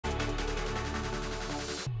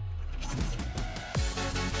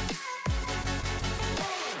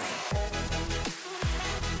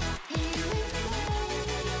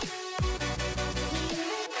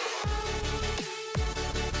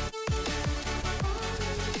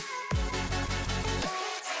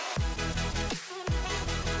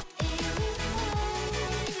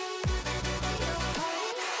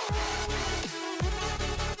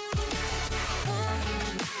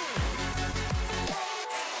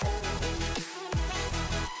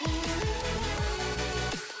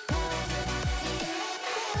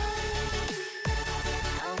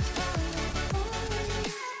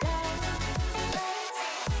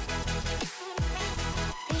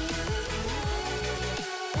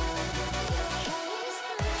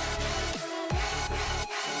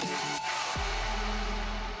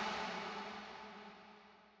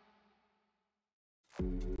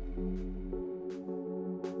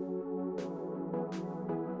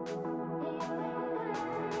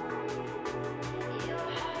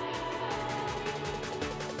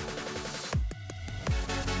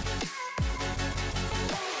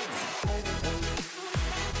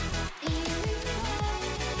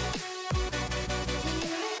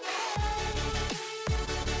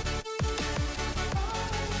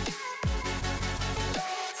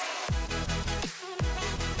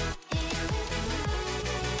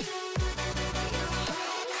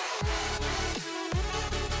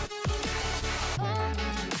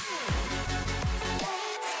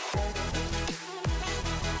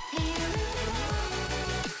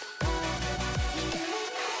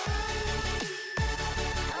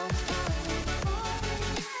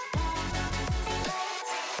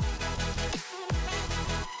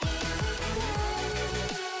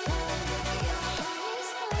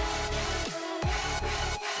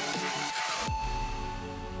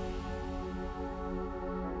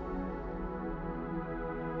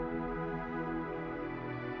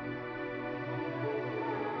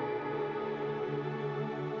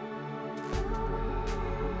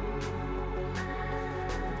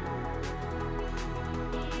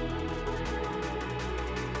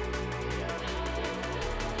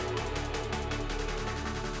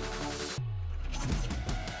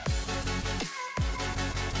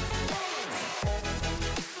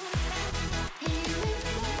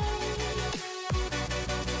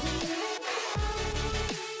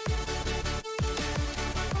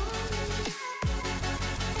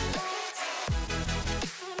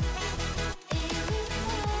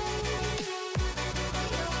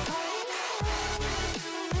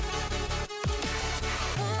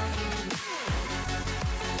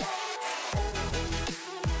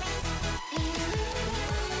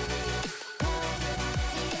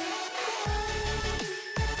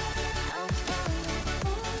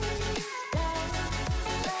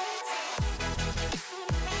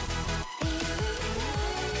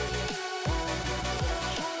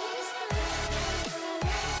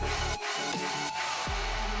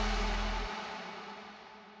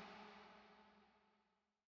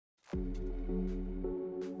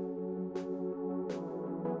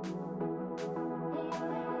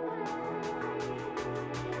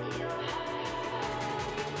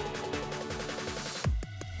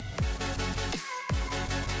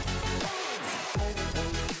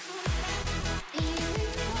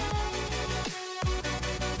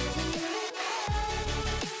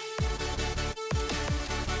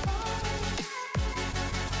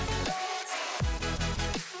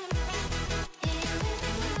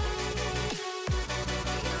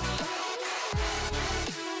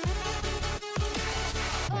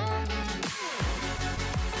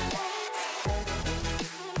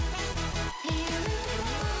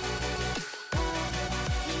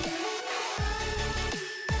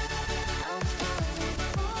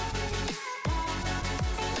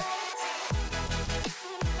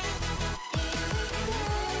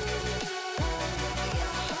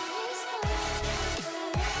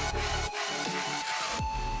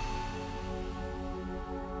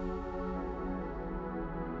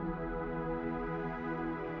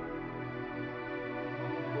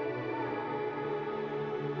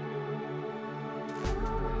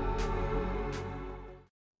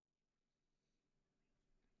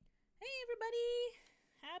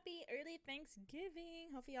Happy early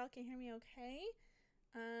Thanksgiving. Hopefully y'all can hear me okay.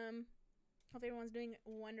 Hope everyone's doing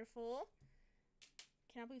wonderful.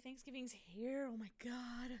 Cannot believe Thanksgiving's here. Oh my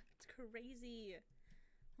god, it's crazy.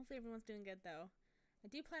 Hopefully everyone's doing good though. I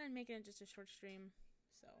do plan on making it just a short stream.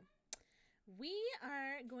 So we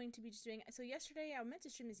are going to be just doing, so yesterday, I meant to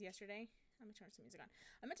stream this yesterday. I'm gonna turn some music on.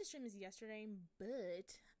 I meant to stream this yesterday,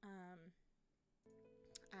 but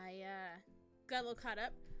I got a little caught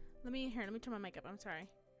up. Let me turn my mic up. I'm sorry.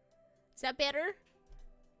 Is that better?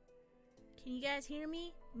 Can you guys hear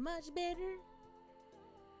me? Much better?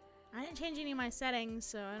 I didn't change any of my settings,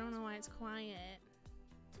 so I don't know why it's quiet.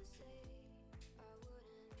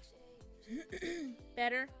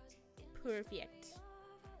 Better? Perfect.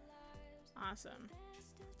 Awesome.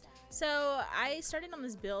 So I started on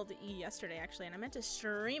this build yesterday actually, and I meant to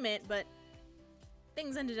stream it, but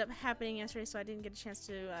things ended up happening yesterday, so I didn't get a chance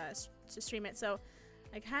to stream it. So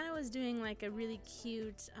I kind of was doing like a really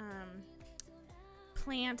cute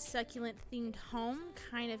plant succulent themed home,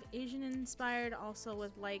 kind of Asian inspired, also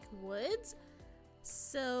with like woods.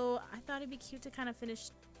 So I thought it'd be cute to kind of finish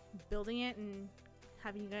building it and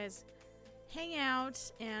having you guys hang out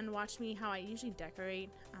and watch me how I usually decorate.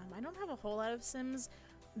 I don't have a whole lot of Sims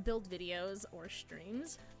build videos or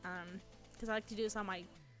streams because I like to do this on my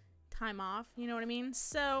time off, you know what I mean?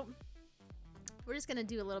 So we're just gonna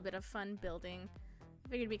do a little bit of fun building. I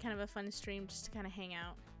figured it'd be kind of a fun stream just to kind of hang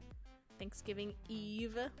out. Thanksgiving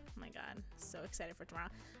Eve. Oh my god, so excited for tomorrow.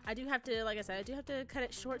 I do have to, like I said, I do have to cut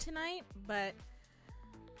it short tonight, but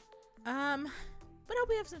I hope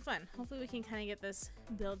we have some fun. Hopefully we can kind of get this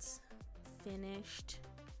build finished,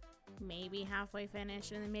 maybe halfway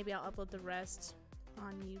finished, and then maybe I'll upload the rest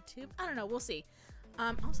on YouTube. I don't know, we'll see.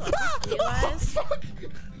 Also, I just realized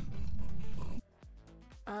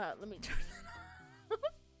let me turn that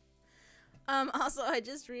off. Also, I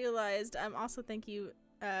just realized, also thank you,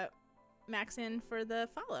 Maxin, for the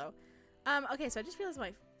follow. Okay, so I just realized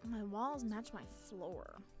my walls match my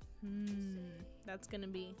floor. That's gonna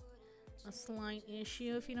be a slight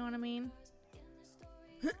issue, if you know what I mean.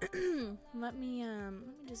 let me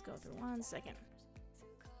just go through one second.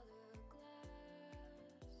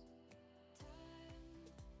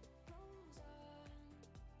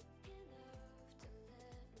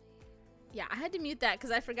 Yeah, I had to mute that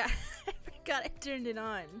because I forgot I turned it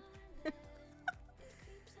on.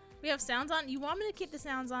 We have sounds on. You want me to keep the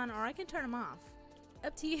sounds on, or I can turn them off?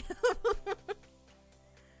 Up to you.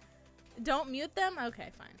 Don't mute them?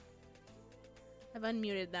 Okay, fine. I've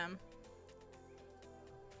unmuted them.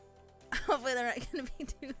 Hopefully they're not going to be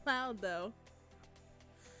too loud, though.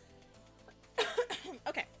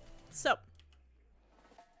 Okay, so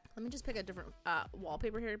let me just pick a different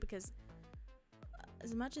wallpaper here because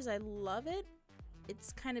as much as I love it,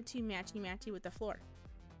 it's kind of too matchy-matchy with the floor.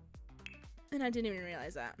 And I didn't even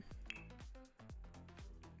realize that.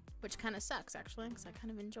 Which kind of sucks, actually, because I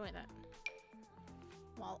kind of enjoy that.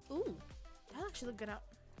 Well, ooh, that actually looked good out.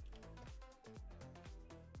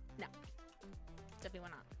 No, definitely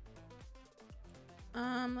not.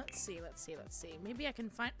 Let's see. Maybe I can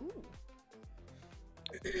find, ooh.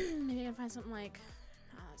 Maybe I can find something like,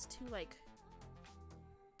 it's too, like,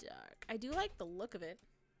 dark. I do like the look of it,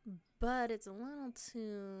 but it's a little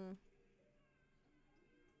too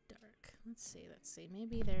dark. Let's see.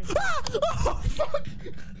 Maybe there's Oh, fuck!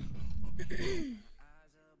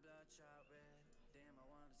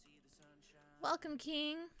 Welcome,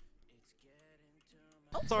 King.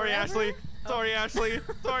 Oh, sorry, Ashley. Sorry, Ashley.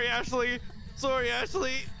 Sorry, Ashley. Sorry,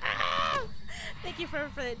 Ashley. Ah! Thank you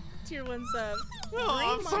for the tier 1 sub.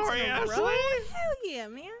 Oh, I'm sorry, Ashley. Hell yeah,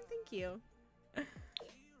 man. Thank you.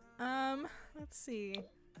 Let's see.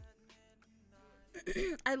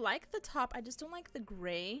 I like the top. I just don't like the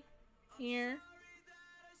gray here.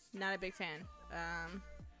 Not a big fan.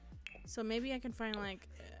 So maybe I can find like,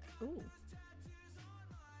 ooh,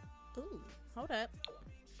 hold up.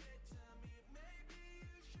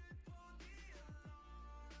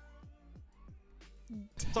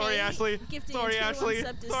 Sorry, Ashley. Sorry, Ashley.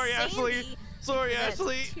 Sorry, Ashley. Sorry,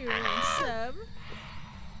 Ashley. Tier 1 sub.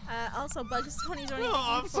 Also, Bugs 20 joining.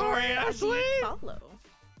 Oh, I'm sorry, Ashley. Follow.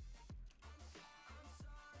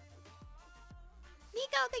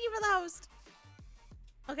 Nico, thank you for the host.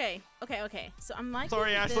 Okay. So I'm liking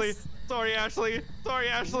sorry, Ashley. This. Sorry, Ashley. Sorry,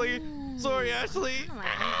 Ashley. Ooh. Sorry, Ashley. I like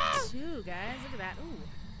that too, guys. Look at that. Ooh.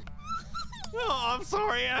 Oh, I'm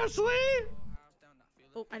sorry, Ashley.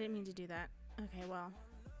 Oh, I didn't mean to do that. Okay, well,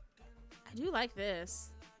 I do like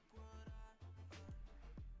this.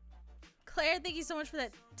 Claire, thank you so much for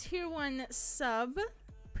that tier 1 sub.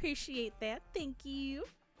 Appreciate that. Thank you.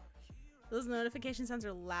 Those notification sounds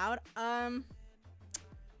are loud.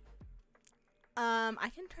 I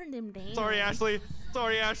can turn them down. Sorry, Ashley.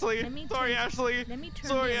 Sorry, Ashley. Sorry, Ashley. Let me turn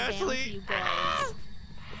Sorry, them Ashley. down for you guys.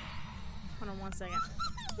 Hold on 1 second.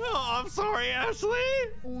 Oh, I'm sorry, Ashley.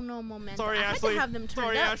 Uno momento. Sorry, I Ashley. had to have them turned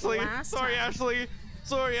Sorry, up Ashley. last Sorry, time. Ashley.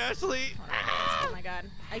 Sorry, Ashley. Oh my god.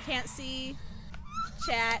 I can't see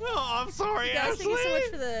chat. Oh, I'm sorry, You guys, Ashley. thank you so much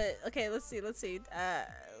for the... Okay, let's see.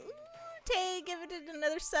 Tay, give it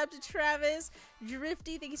another sub to Travis.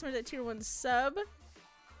 Drifty, thank you so much for that tier 1 sub.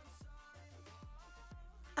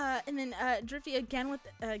 And then Drifty again with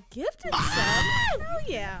a gifted sub. Oh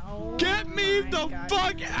yeah. Oh, Get me the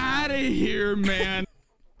fuck out of here, man.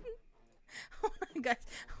 Hold on, guys.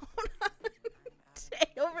 Hold on.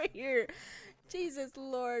 Tay, over here. Jesus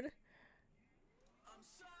Lord.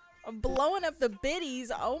 I'm blowing up the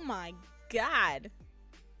biddies. Oh my god.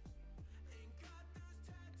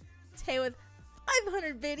 Tay with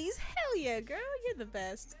 500 biddies. Hell yeah, girl. You're the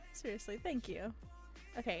best. Seriously, thank you.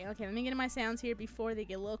 Okay, let me get in my sounds here before they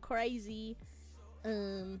get a little crazy.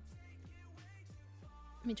 Let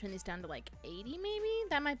me turn these down to like 80 maybe?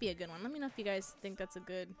 That might be a good one. Let me know if you guys think that's a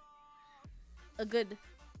good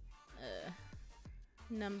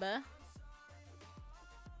number.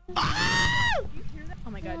 Oh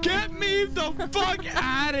my god. Get me the fuck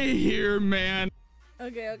out of here, man.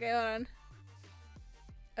 Okay, hold on.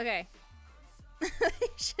 Okay.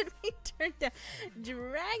 Should be turned down.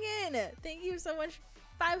 Dragon, thank you so much.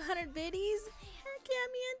 500 biddies. Heck yeah,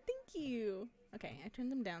 man. Thank you. Okay, I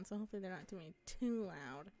turned them down, so hopefully they're not doing too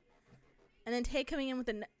loud. And then Tay coming in with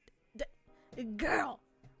a girl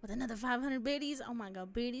with another 500 biddies. Oh my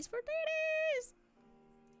god, biddies for titties.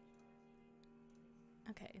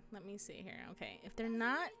 Okay, let me see here. Okay, if they're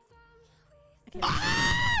not. Okay.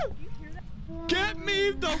 Get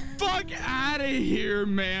me the fuck out of here,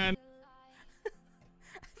 man. I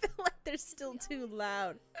feel like they're still too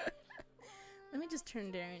loud. Let me just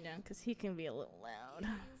turn Darren down because he can be a little loud.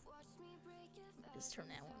 I'll just turn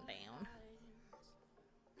that one down.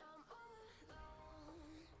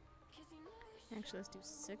 Actually, let's do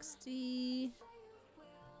 60.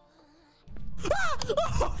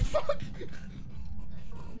 Oh, fuck.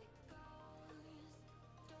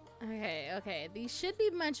 Okay. These should be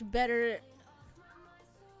much better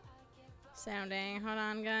sounding. Hold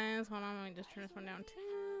on, guys. Hold on. Let me just turn this one down too.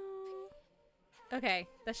 Okay,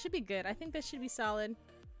 that should be good. I think that should be solid.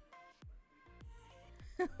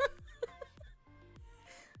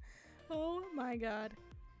 Oh my god.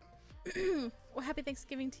 Well, happy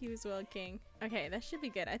Thanksgiving to you as well, King. Okay, that should be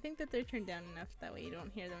good. I think that they're turned down enough that way you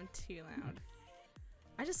don't hear them too loud.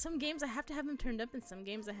 Some games I have to have them turned up and some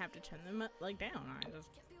games I have to turn them up, like down.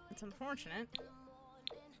 It's unfortunate.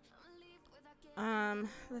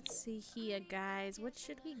 Let's see here, guys. What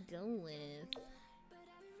should we go with?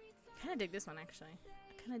 I kind of dig this one, actually.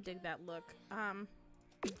 I kind of dig that look.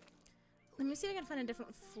 Let me see if I can find a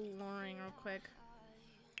different flooring real quick.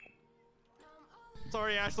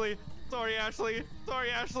 Sorry, Ashley. Sorry, Ashley. Sorry,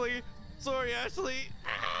 Ashley. Sorry, Ashley.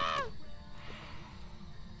 Ah!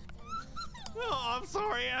 Oh, I'm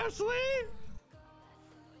sorry, Ashley.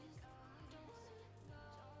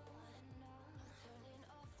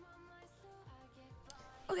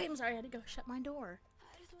 Okay, I'm sorry. I had to go shut my door.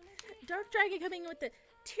 Dark Dragon coming with the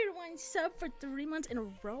tier 1 sub for 3 months in a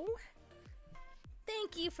row.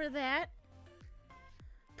 Thank you for that.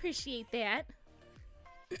 Appreciate that.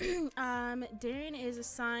 Darren is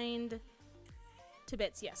assigned to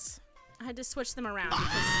bits, yes. I had to switch them around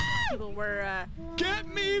because people were Get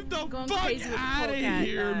me the going fuck crazy with out of Polecat,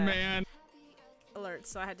 here, man. alerts,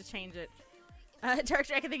 so I had to change it. Dark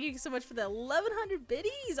Dragon, thank you so much for the 1100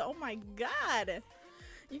 biddies. Oh my god.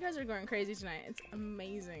 You guys are going crazy tonight. It's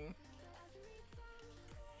amazing.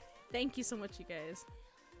 Thank you so much, you guys.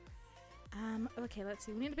 Okay, let's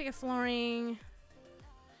see. We need to pick a flooring.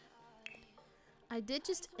 I did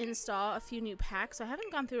just install a few new packs, so I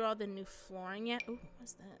haven't gone through all the new flooring yet. Ooh,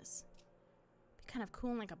 what's this? Be kind of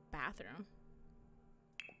cool in like a bathroom.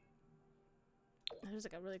 There's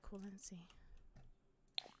like a really cool, let's see.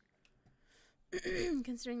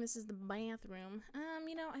 Considering this is the bathroom.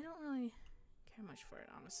 You know, I don't really care much for it,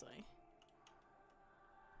 honestly.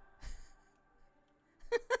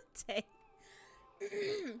 Tay.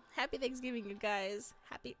 Happy Thanksgiving, you guys.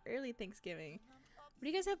 Happy early Thanksgiving. What do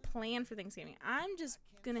you guys have planned for Thanksgiving? I'm just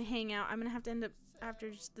gonna hang out. I'm gonna have to end up after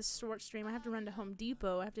just the short stream. I have to run to Home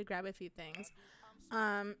Depot. I have to grab a few things.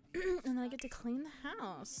 And then I get to clean the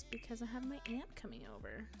house because I have my aunt coming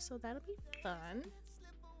over. So that'll be fun.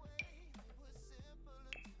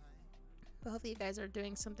 But hopefully you guys are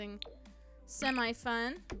doing something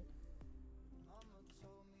semi-fun.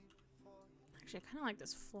 Actually, I kind of like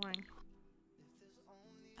this flooring.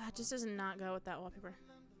 It just does not go with that wallpaper.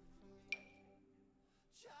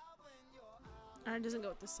 Or it doesn't go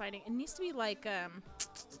with the siding. It needs to be like,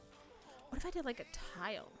 what if I did like a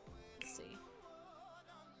tile? Let's see.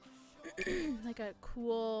 Like a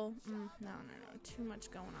cool, no, too much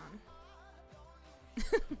going on.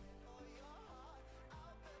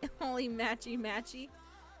 Holy matchy matchy.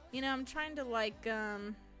 You know, I'm trying to like, I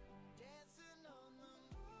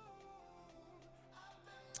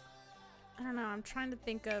don't know, I'm trying to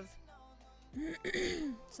think of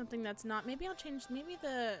something that's not, maybe I'll change, maybe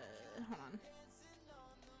the, hold on.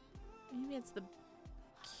 Maybe it's the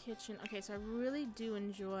kitchen. Okay, so I really do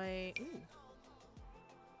enjoy, ooh.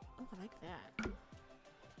 Oh, I like that.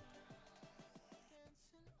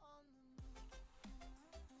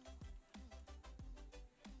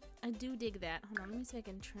 I do dig that. Hold on, let me see if I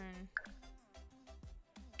can turn.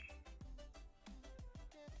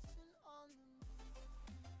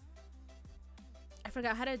 I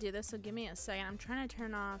forgot how to do this, so give me a second. I'm trying to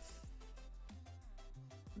turn off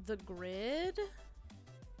the grid.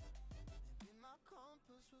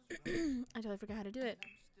 I totally forgot how to do it.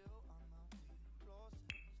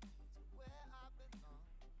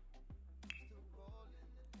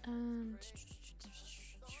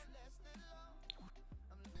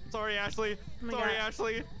 Sorry, Ashley. Oh my Sorry, God.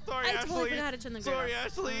 Ashley. Sorry, I Ashley. totally forgot how to turn the grid Sorry, off.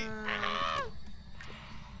 Ashley.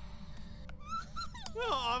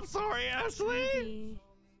 Oh, I'm sorry, Ashley. Maybe.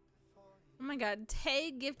 Oh my God,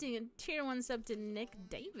 Tay gifting a tier 1 sub to Nick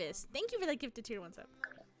Davis. Thank you for that gifted tier 1 sub.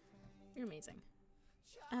 You're amazing.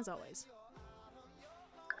 As always.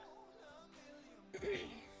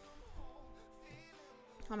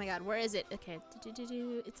 Oh my God, where is it? Okay,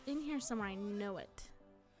 it's in here somewhere. I know it.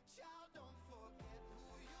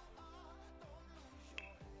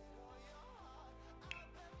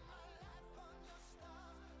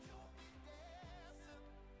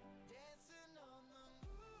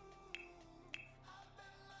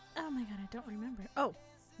 Oh my God, I don't remember. Oh,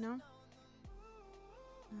 no.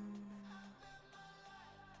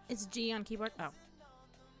 It's G on keyboard. Oh.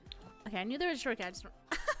 Okay, I knew there was a shortcut. I just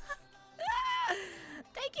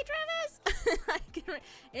Thank you, Travis.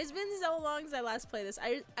 It's been so long since I last played this.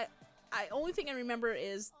 I only thing I remember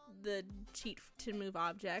is the cheat to move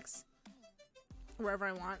objects wherever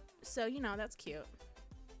I want. So, you know, that's cute.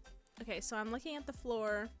 Okay, so I'm looking at the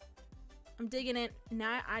floor. I'm digging it.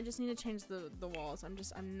 Now I just need to change the walls. I'm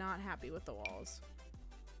not happy with the walls.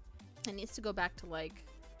 It needs to go back to like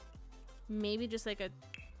maybe just like a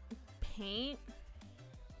paint.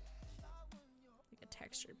 Like a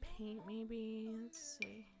textured paint maybe. Let's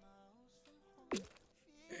see.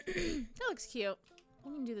 That looks cute.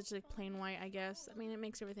 We can do this like plain white, I guess. I mean, it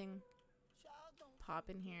makes everything pop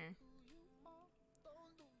in here.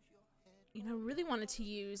 You know, I really wanted to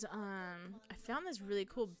use I found this really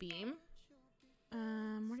cool beam.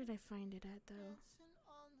 Where did I find it at though?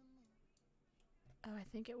 Oh, I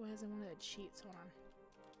think it was in one of the cheats. Hold on.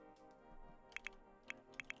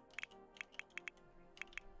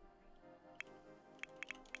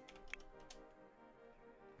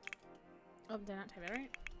 Oh, did I not type it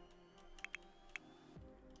right?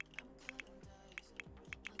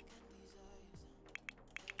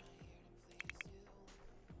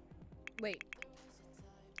 Wait.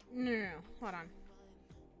 No. Hold on.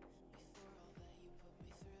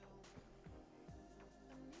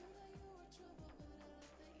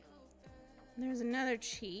 There's another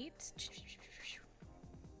cheat.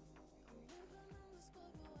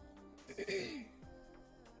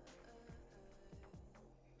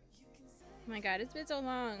 Oh my God, it's been so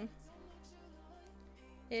long.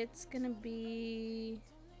 It's gonna be...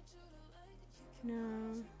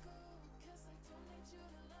 No.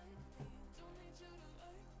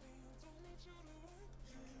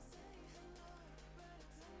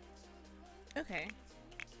 Okay.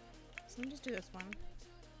 So let me just do this one.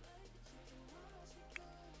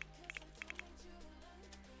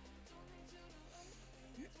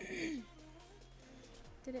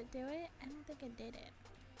 Did it do it? I don't think it did it.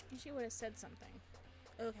 You should would have said something.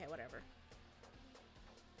 Okay, whatever.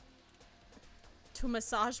 To a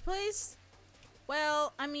massage place?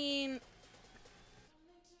 Well, I mean...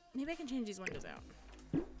 Maybe I can change these windows out.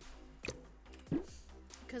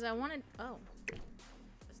 Because I wanted... Oh.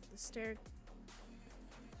 The stair...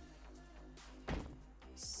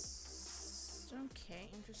 Okay,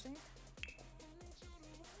 interesting.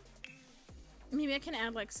 Maybe I can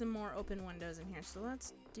add like some more open windows in here. So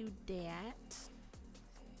let's do that.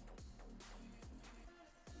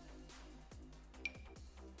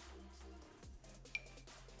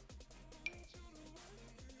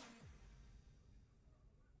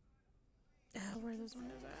 Where are those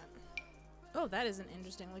windows at? Oh, that is an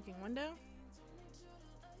interesting looking window.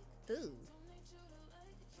 Ooh.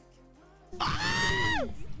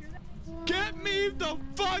 Get me the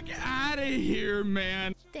fuck out of here,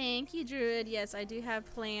 man. Thank you, Druid. Yes, I do have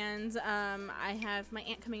plans. I have my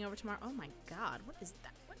aunt coming over tomorrow. Oh my god, what is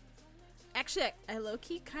that? What? Actually, I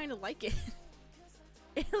low-key kind of like it.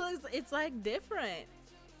 It's like different.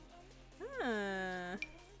 Huh.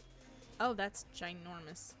 Oh, that's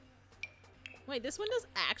ginormous. Wait, this window's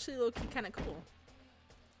actually low-key kind of cool.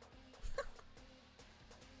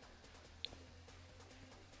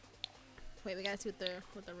 Wait, we gotta see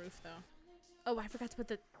with the roof though. Oh, I forgot to put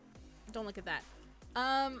the. Don't look at that.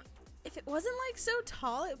 If it wasn't like so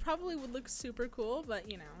tall, it probably would look super cool, but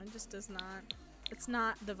you know, it just does not. It's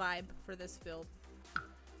not the vibe for this build.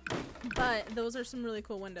 But those are some really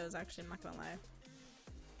cool windows, actually. I'm not gonna lie.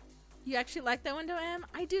 You actually like that window, Em?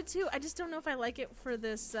 I do too. I just don't know if I like it for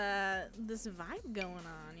this this vibe going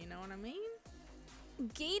on. You know what I mean?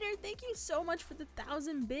 Gator, thank you so much for the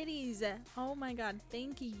 1,000 biddies. Oh my god,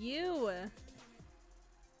 thank you.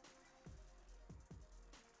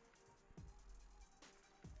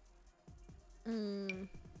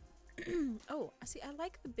 Oh, see, I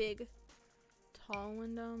like the big, tall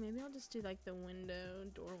window. Maybe I'll just do like the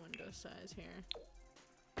door window size here.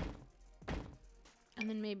 And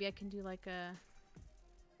then maybe I can do like a...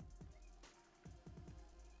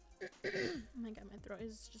 Oh my god, my throat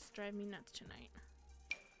is just driving me nuts tonight.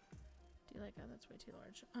 Do you like, oh, that's way too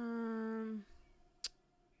large.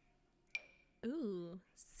 Ooh,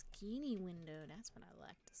 skinny window. That's what I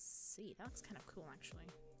like to see. That looks kind of cool, actually.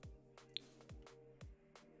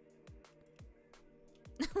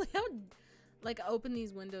 Look how like open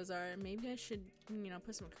these windows are. Maybe I should, you know,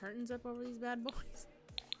 put some curtains up over these bad boys.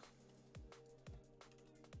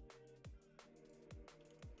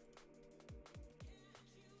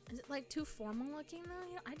 Is it like too formal looking though?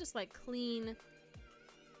 You know, I just like clean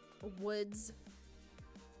woods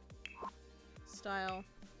style.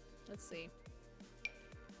 Let's see.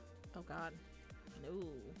 Oh god. No.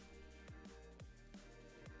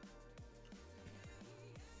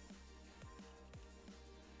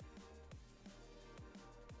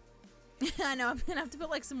 I know, I'm gonna have to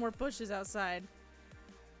put like some more bushes outside.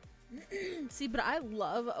 See, but I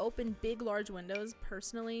love open, big, large windows.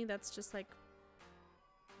 Personally, that's just like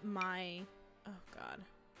my... Oh god.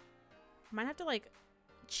 Might have to like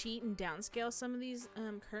cheat and downscale some of these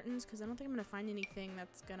curtains because I don't think I'm gonna find anything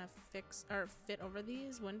that's gonna fix or fit over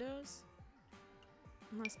these windows.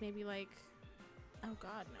 Unless maybe like... Oh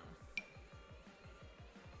god,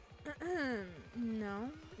 no. No.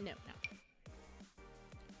 No, no.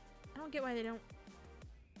 I don't get why they don't...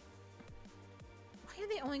 Why are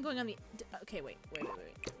they only going on the... Okay, wait. That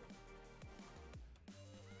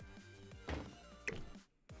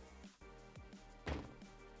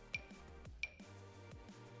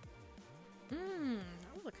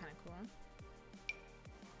would look kind of cool.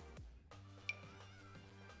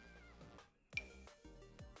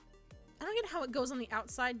 I don't get how it goes on the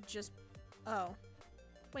outside just... Oh.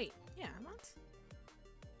 Wait, yeah, what?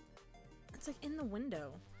 It's like in the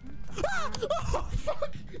window. Oh,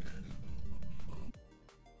 fuck!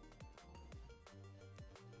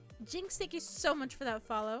 Jinx, thank you so much for that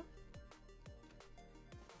follow.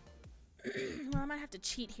 Well, I might have to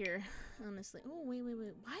cheat here, honestly. Oh, wait.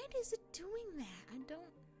 Why is it doing that? I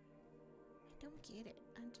don't get it.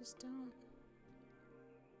 I just don't.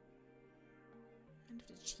 I have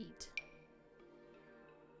to cheat.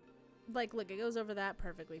 Like, look, it goes over that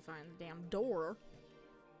perfectly fine. The damn door.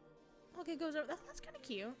 Okay, it goes over. That's kind of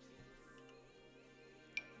cute.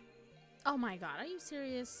 Oh my god, are you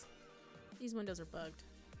serious? These windows are bugged.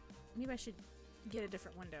 Maybe I should get a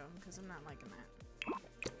different window because I'm not liking that.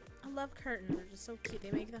 I love curtains. They're just so cute.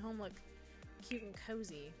 They make the home look cute and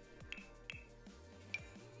cozy.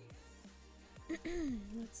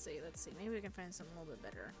 Let's see. Maybe we can find something a little bit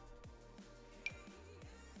better.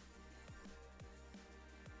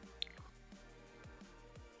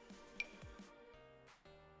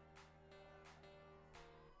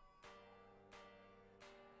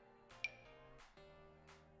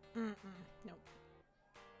 Nope.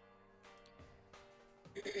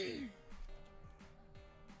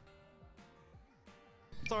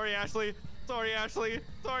 Sorry, Ashley. Sorry, Ashley.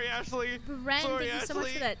 Brent, thank you so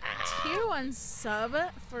much for that tier 1 sub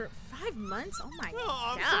for 5 months. Oh my god.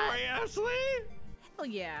 Oh, I'm sorry, Ashley. Hell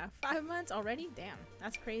yeah. 5 months already? Damn,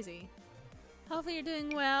 that's crazy. Hopefully you're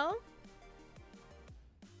doing well.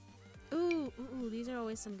 Ooh, these are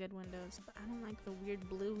always some good windows, but I don't like the weird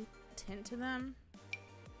blue tint to them.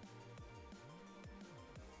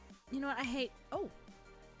 You know what? I hate... Oh.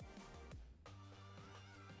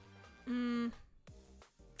 I'm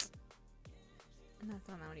not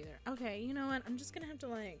feeling that one either. Okay, you know what? I'm just gonna have to,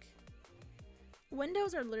 like...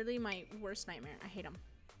 Windows are literally my worst nightmare. I hate them.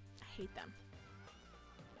 I hate them.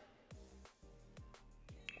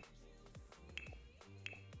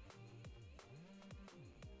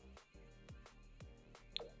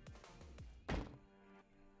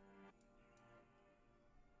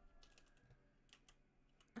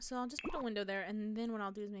 So I'll just put a window there, and then what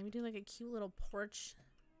I'll do is maybe do like a cute little porch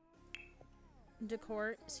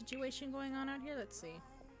decor situation going on out here. Let's see.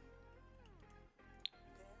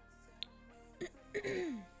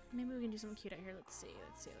 Maybe we can do something cute out here. Let's see.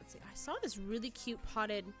 I saw this really cute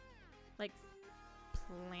potted, like,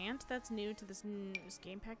 plant that's new to this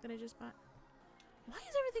game pack that I just bought. Why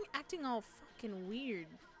is everything acting all fucking weird?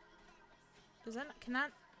 Does that cannot?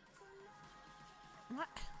 What?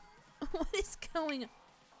 What is going on?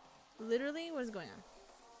 Literally, what is going on?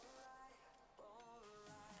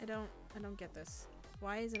 I don't get this.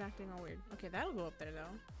 Why is it acting all weird? Okay, that'll go up there though.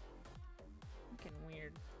 Fucking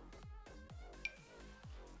weird.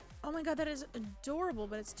 Oh my god, that is adorable,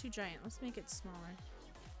 but it's too giant. Let's make it smaller.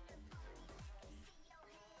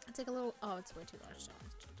 It's like a little. Oh, it's way too large. So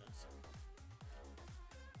let's do this.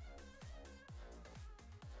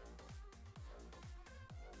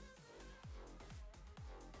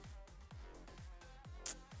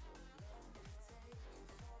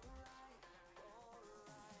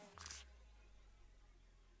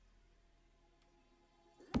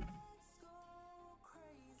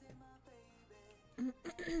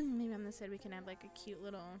 Maybe on this side we can have like a cute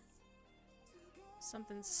little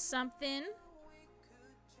something.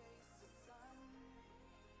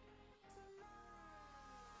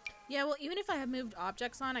 Yeah, well, even if I have moved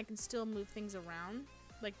objects on, I can still move things around,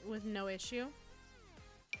 like, with no issue.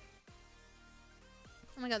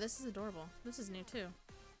 Oh my god, this is adorable. This is new, too.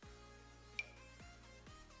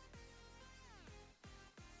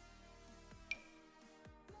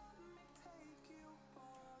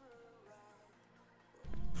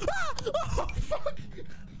 Oh, fuck!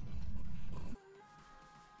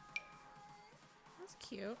 That's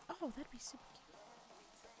cute. Oh, that'd be super cute.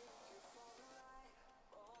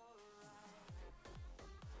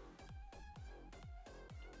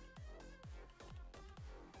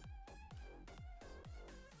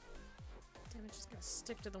 Damn, it's just gonna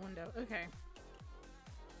stick to the window. Okay.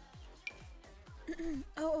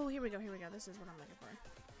 Oh, here we go. This is what I'm looking for.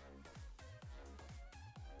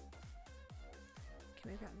 Okay,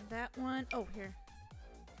 we've got that one. Oh, here.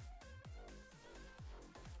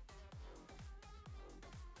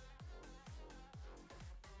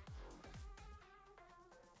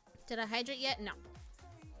 Did I hydrate yet? No.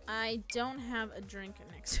 I don't have a drink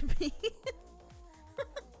next to me.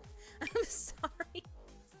 I'm sorry.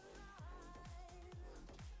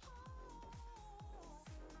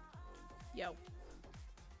 Yo.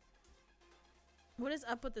 What is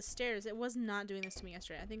up with the stairs? It was not doing this to me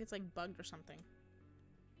yesterday. I think it's like bugged or something.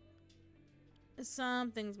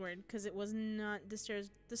 Something's weird because it was not the stairs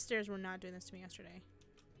were not doing this to me yesterday.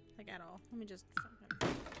 Like at all. Let me just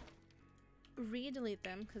fucking re-delete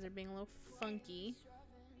them because they're being a little funky.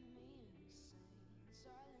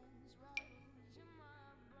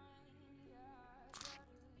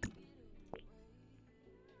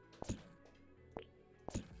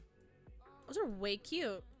 Those are way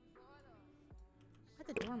cute. Why'd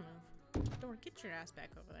the door move? Door, get your ass back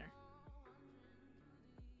over there.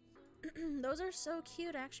 Those are so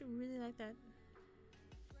cute. I actually really like that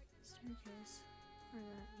staircase. Or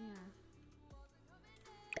that, yeah.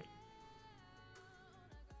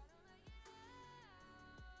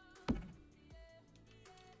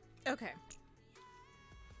 Okay.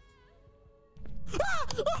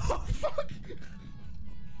 Oh, fuck!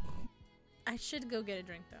 I should go get a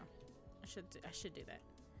drink though. I should do that.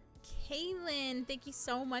 Kaylin, thank you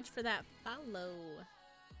so much for that follow.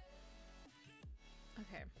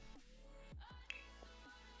 Okay.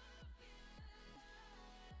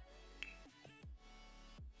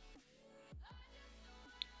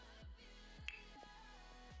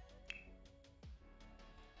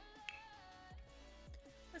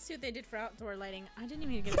 Let's see what they did for outdoor lighting. I didn't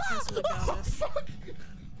even get a chance to look at all this.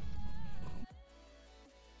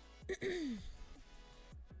 There's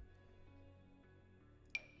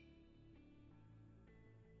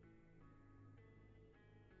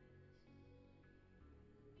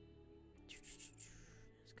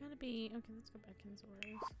gotta be. Okay, let's go back in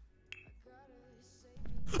Zora's.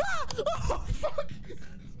 Oh, fuck!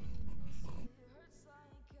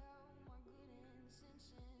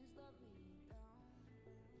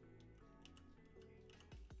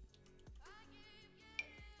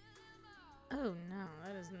 Oh no,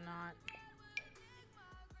 that is not.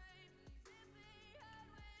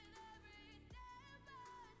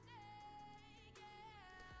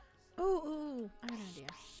 Oh, I got an idea.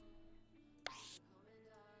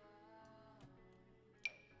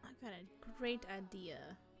 I got a great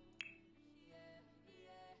idea.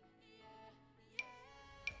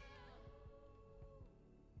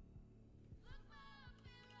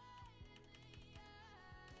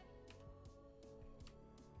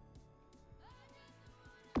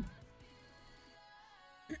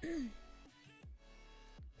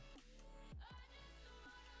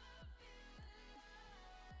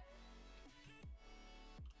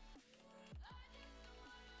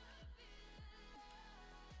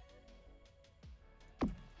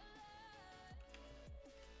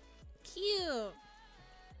 Cute.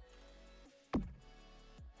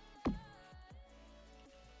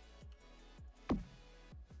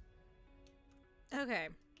 Okay.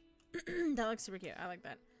 That looks super cute. I like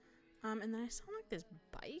that. And then I saw like this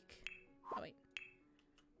bike. Oh wait.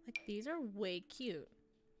 Like these are way cute.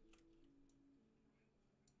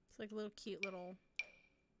 It's like a little cute little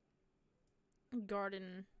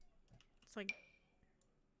garden. It's like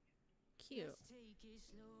cute.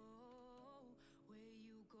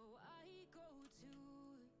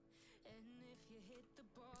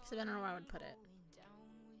 So I don't know where I would put it.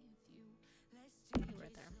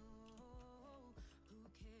 Right there.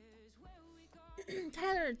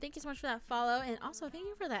 Tyler, thank you so much for that follow, and also thank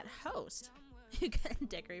you for that host. You can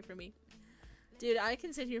decorate for me. Dude, I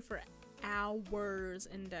can sit here for hours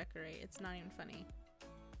and decorate. It's not even funny.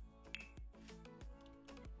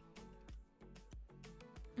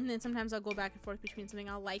 And then sometimes I'll go back and forth between something.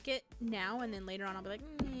 I'll like it now, and then later on I'll be like,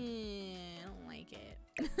 I don't like it.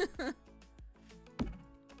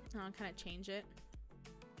 I'll kind of change it.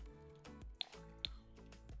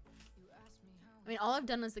 I mean, all I've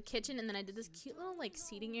done was the kitchen, and then I did this cute little, like,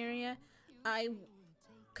 seating area. I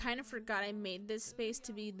kind of forgot I made this space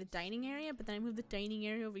to be the dining area, but then I moved the dining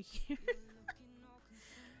area over here.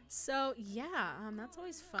 So, yeah, that's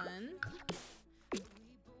always fun.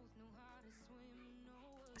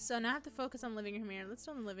 So now I have to focus on living room here. Let's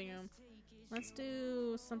do the living room. Let's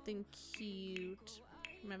do something cute.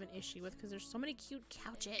 I have an issue with because there's so many cute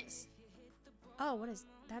couches. Oh, what is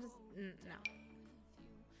that? Is no.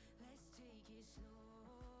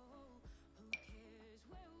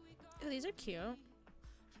 Oh, these are cute.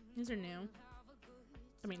 These are new.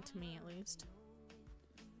 I mean, to me at least.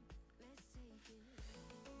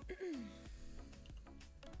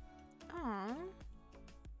 Aww.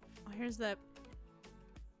 Oh, here's the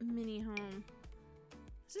mini home.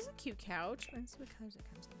 This is a cute couch. Let's see what colors it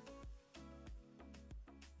comes in.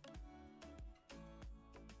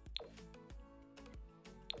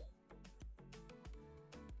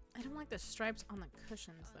 I don't like the stripes on the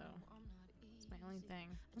cushions though. It's my only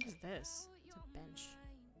thing. What is this? It's a bench.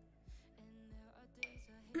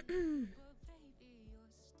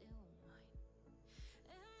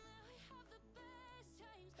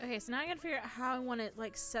 Okay, so now I gotta figure out how I want to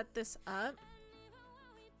like set this up.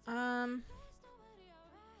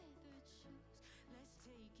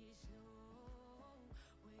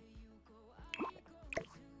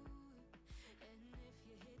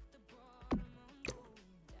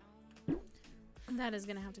 That is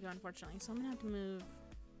gonna have to go, unfortunately. So I'm gonna have to move.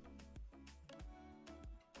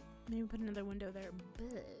 Maybe put another window there,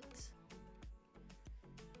 but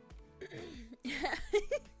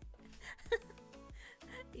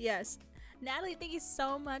yes, Natalie, thank you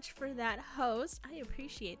so much for that host. I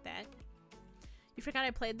appreciate that. You forgot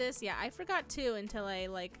I played this? Yeah, I forgot too until I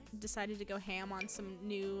like decided to go ham on some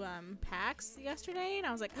new packs yesterday, and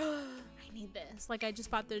I was like, oh, I need this. Like I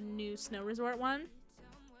just bought the new Snow Resort one.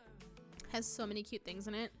 Has so many cute things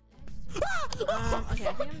in it. Okay,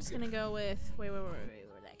 I think I'm just gonna go with wait, where'd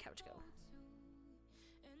that couch go?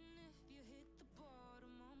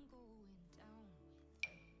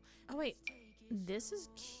 Oh wait, this is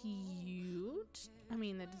cute. I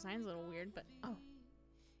mean, the design's a little weird, but oh.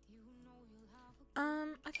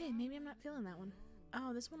 Okay, maybe I'm not feeling that one.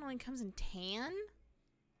 Oh, this one only comes in tan?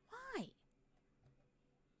 Why?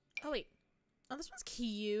 Oh wait. Oh, this one's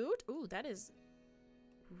cute. Ooh, that is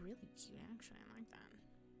really cute, actually. I like that.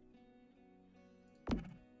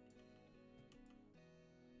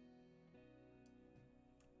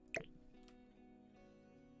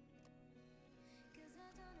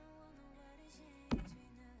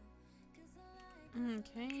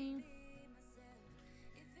 Okay.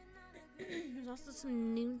 There's also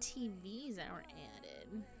some new TVs that were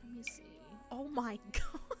added. Let me see. Oh my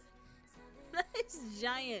god. That is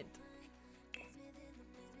giant.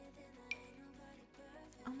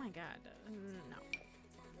 Oh my god. No.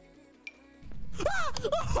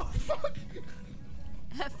 Oh, fuck.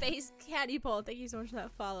 Face Caddy Pole, thank you so much for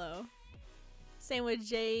that follow. Same with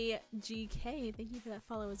JGK, thank you for that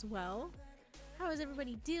follow as well. How is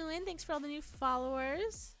everybody doing? Thanks for all the new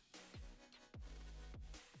followers.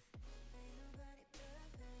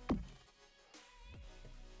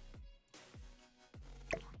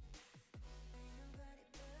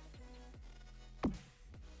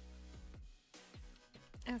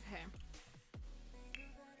 Okay.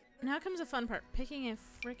 Now comes the fun part. Picking a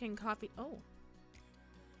freaking coffee. Oh.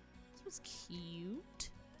 was cute.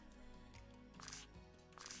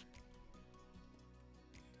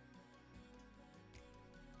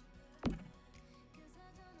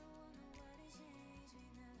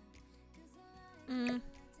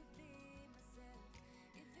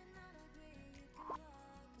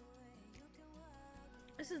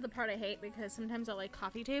 This is the part I hate because sometimes I like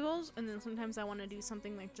coffee tables and then sometimes I want to do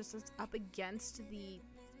something like just that's up against the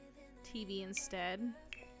TV instead.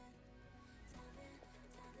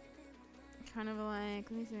 Kind of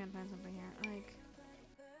like, let me see if I can find something here. Like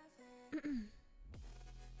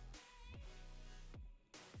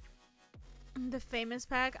the famous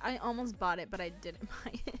pack, I almost bought it, but I didn't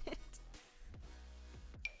buy it.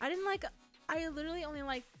 I literally only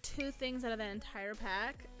liked 2 things out of that entire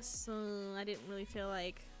pack, so I didn't really feel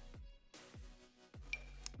like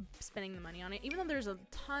spending the money on it, even though there's a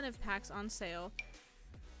ton of packs on sale,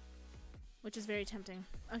 which is very tempting.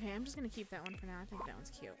 Okay, I'm just gonna keep that one for now. I think that one's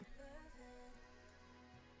cute.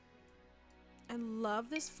 I love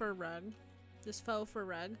this fur rug, this faux fur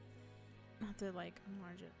rug. Not to like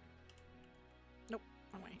enlarge it. Nope,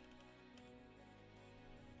 wrong way.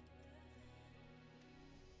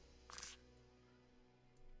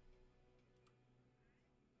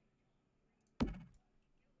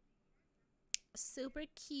 Super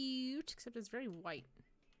cute, except it's very white.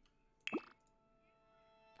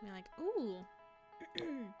 Can we like, ooh.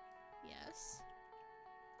 Yes.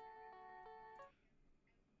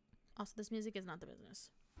 Also, this music is not the business.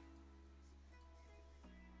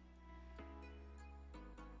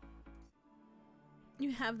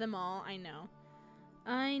 You have them all, I know.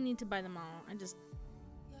 I need to buy them all. I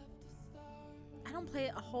don't play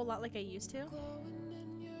it a whole lot like I used to.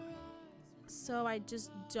 So I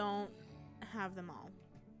just don't have them all.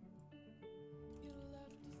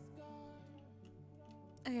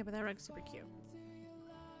 Okay, but that rug's super cute.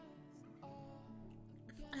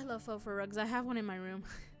 I love faux fur rugs. I have one in my room.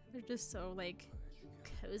 They're just so like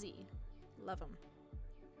cozy. Love them.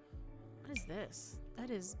 What is this? That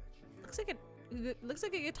is looks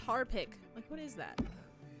like a guitar pick. Like, what is that?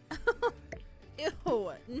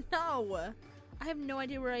 Ew, no. I have no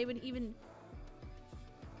idea where I would even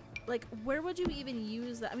like, where would you even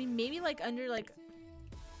use that? I mean, maybe like under like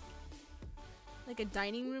a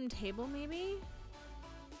dining room table, maybe?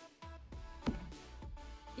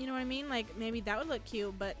 You know what I mean? Like, maybe that would look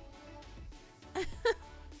cute, but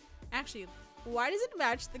actually, why does it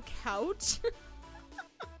match the couch?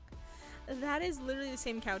 That is literally the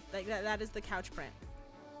same couch. Like, that is the couch print.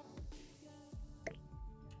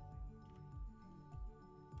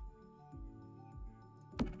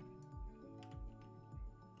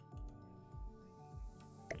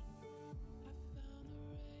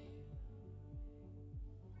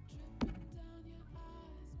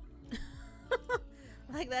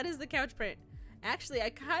 Like, that is the couch print. Actually, I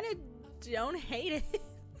kind of don't hate it.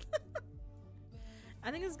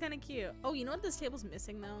 I think it's kind of cute. Oh, you know what this table's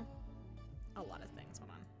missing, though? A lot of things.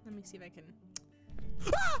 Hold on. Let me see if I can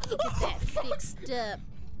get that fixed up.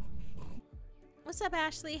 What's up,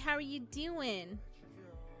 Ashley? How are you doing?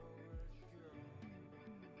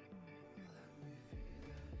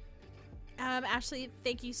 Ashley,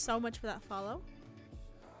 thank you so much for that follow.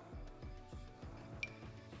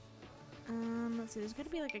 Let's see, there's gotta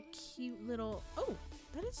be like a cute little, oh,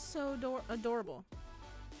 that is so adorable.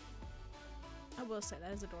 I will say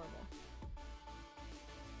that is adorable.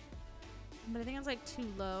 But I think it's like too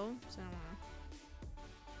low, so I don't wanna.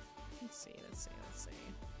 Let's see.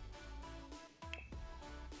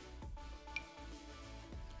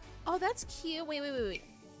 Oh, that's cute. Wait.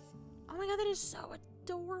 Oh my god, that is so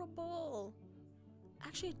adorable.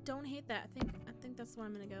 Actually, I don't hate that. I think that's what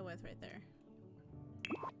I'm gonna go with right there.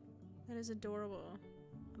 That is adorable.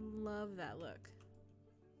 I love that look.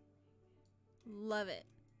 Love it.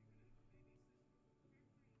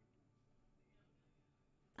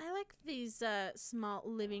 I like these small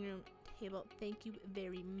living room table. Thank you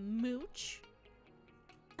very much.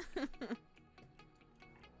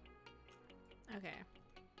 Okay.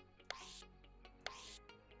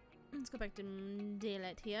 Let's go back to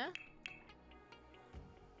daylight here.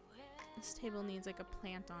 This table needs like a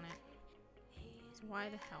plant on it. So why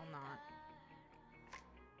the hell not?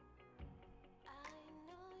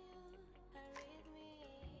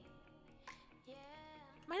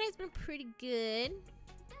 My night's been pretty good.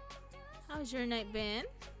 How's your night been?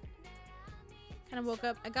 Kind of woke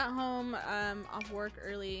up. I got home off work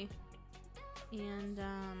early and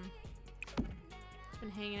just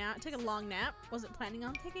been hanging out. I took a long nap. Wasn't planning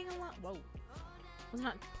on taking a long. Whoa. Was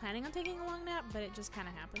not planning on taking a long nap, but it just kind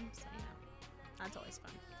of happened. So you know, that's always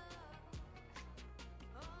fun.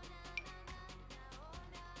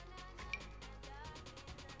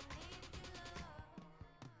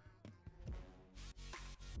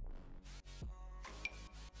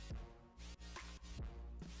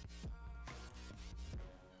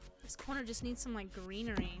 This corner just needs some like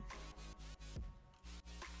greenery.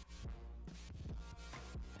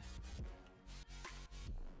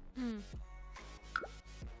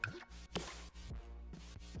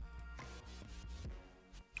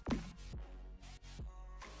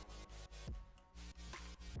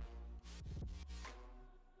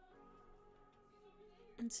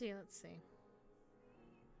 Let's see.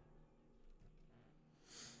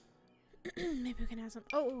 Maybe we can add some.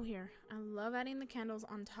 Oh, here. I love adding the candles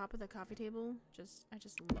on top of the coffee table. I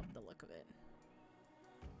just love the look of it.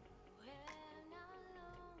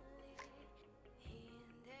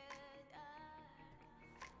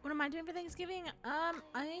 What am I doing for Thanksgiving? I'm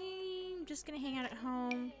just gonna hang out at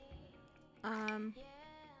home.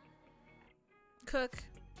 Cook.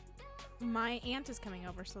 My aunt is coming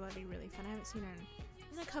over, so that'll be really fun. I haven't seen her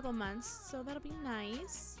in a couple months, so that'll be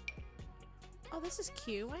nice. Oh, this is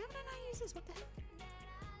cute. Why haven't I not used this? What the heck?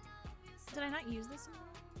 Did I not use this anymore?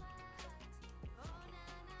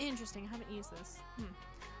 Interesting. I haven't used this.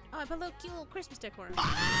 Oh, I put a little cute little Christmas decor.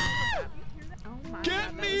 Oh my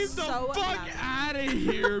Get God, me the so fuck out of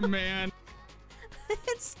here, man.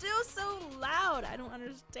 It's still so loud. I don't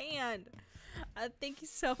understand. Thank you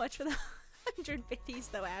so much for the 100 biddies,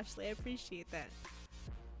 though, Ashley. I appreciate that.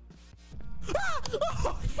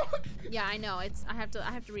 Oh, fuck. Yeah, I know. I have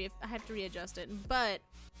to readjust it, but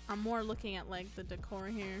I'm more looking at like the decor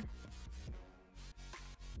here.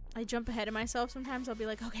 I jump ahead of myself sometimes. I'll be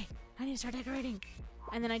like, okay, I need to start decorating,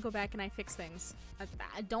 and then I go back and I fix things.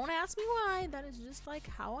 Don't ask me why. That is just like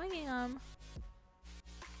how I am.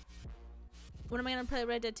 When am I gonna play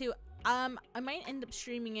Red Dead 2? I might end up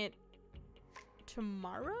streaming it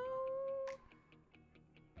tomorrow.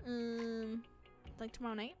 Like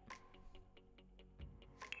tomorrow night.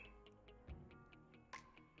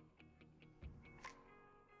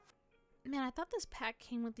 Man, I thought this pack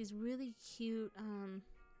came with these really cute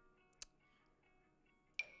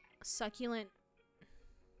succulent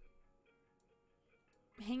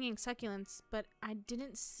hanging succulents, but I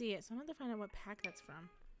didn't see it, so I'm gonna have to find out what pack that's from.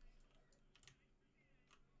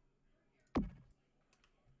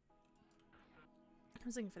 I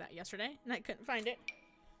was looking for that yesterday and I couldn't find it,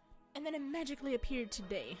 and then it magically appeared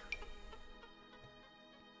today.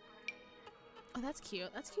 Oh, that's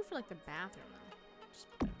cute. That's cute for like the bathroom though. Just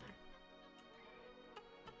put that in there.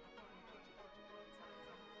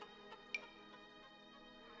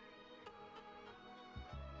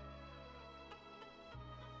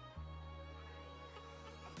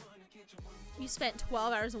 You spent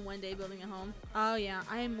 12 hours in one day building a home. Oh yeah,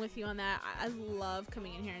 I am with you on that. I love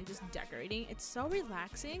coming in here and just decorating. It's so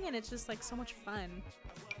relaxing and it's just like so much fun.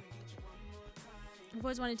 I've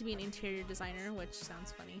always wanted to be an interior designer, which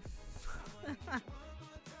sounds funny.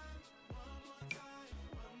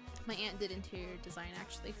 My aunt did interior design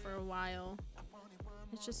actually for a while.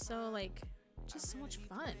 It's just so like, just so much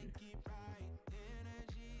fun.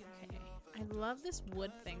 Okay, I love this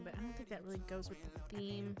wood thing, but I don't think that really goes with the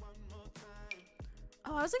theme.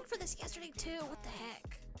 Oh, I was looking for this yesterday too. What the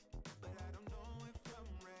heck?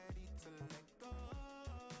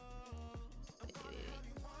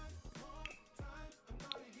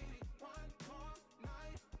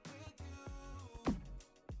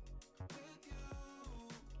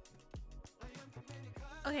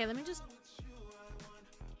 Okay, let me just...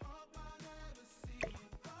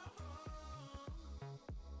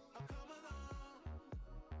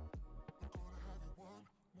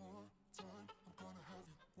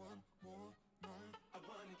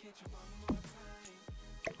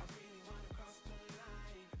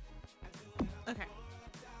 Okay.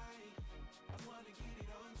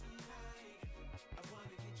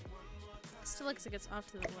 Still looks like it's off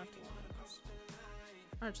to the left a little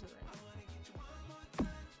bit. Or to the right.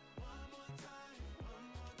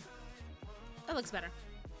 That looks better.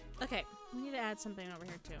 Okay, we need to add something over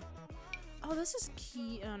here too. Oh, this is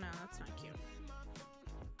key. Oh no, that's not cute.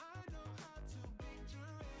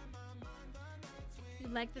 You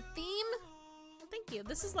like the theme? Well, thank you.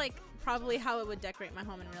 This is like probably how I would decorate my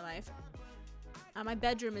home in real life. My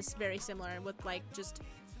bedroom is very similar with like just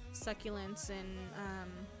succulents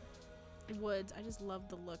and woods. I just love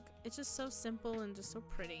the look. It's just so simple and just so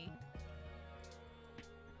pretty.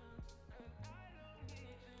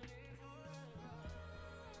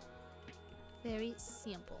 Very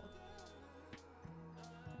simple.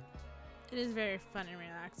 It is very fun and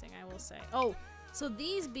relaxing, I will say. Oh, so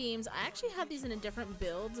these beams, I actually had these in a different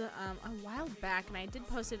build a while back, and I did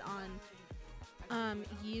post it on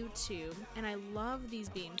YouTube, and I love these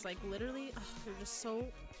beams. Like literally, they're just so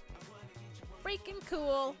freaking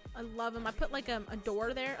cool. I love them. I put like a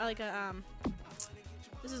door there, like a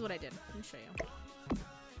this is what I did. Let me show you.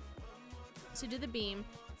 So do the beam,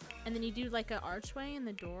 And then you do like an archway in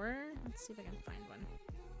the door. Let's see if I can find one.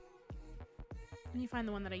 Let me find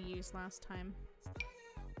the one that I used last time.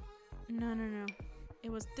 No.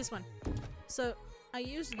 It was this one. So I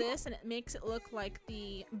used this and it makes it look like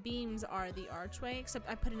the beams are the archway, except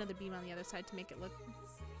I put another beam on the other side to make it look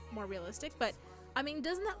more realistic. But I mean,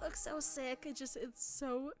 doesn't that look so sick? It's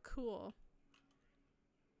so cool.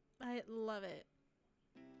 I love it.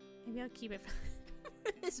 Maybe I'll keep it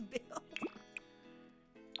for this build.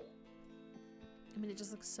 I mean, it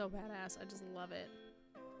just looks so badass. I just love it.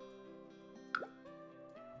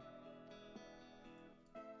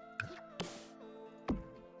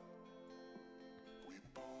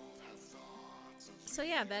 So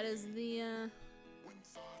yeah, that is the,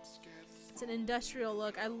 it's an industrial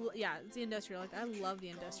look. Yeah, it's the industrial look. I love the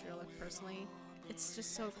industrial look, personally. It's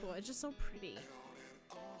just so cool. It's just so pretty.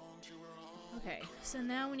 Okay, so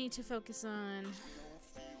now we need to focus on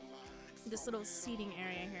this little seating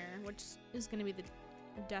area here, which is going to be the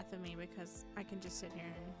death of me because I can just sit here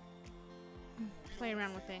and play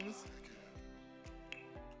around with things.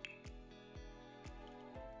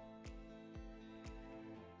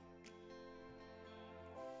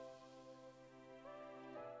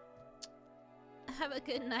 Have a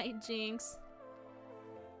good night, Jinx.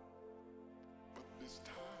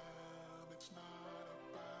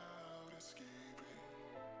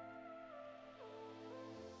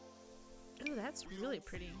 Ooh, that's really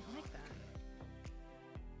pretty. I like that.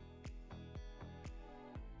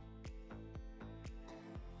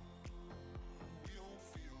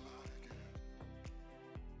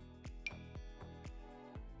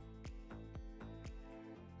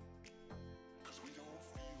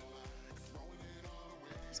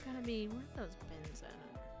 There's gotta be, where are those bins at?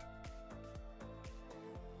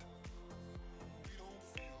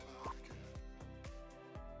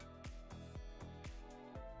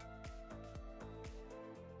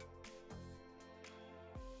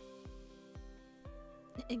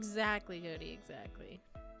 Exactly, Jody, exactly.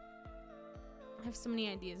 I have so many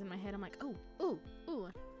ideas in my head. I'm like, ooh,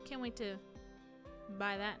 can't wait to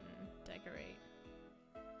buy that and decorate.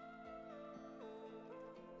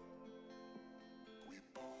 We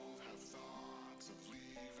both have thoughts of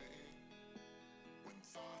leaving when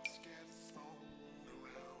thoughts get thrown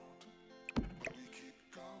around. But we keep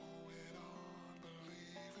going on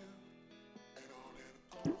believing and on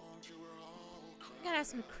you were all crying. Gotta have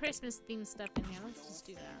some Christmas themed stuff in here. Let's just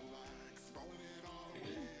do that.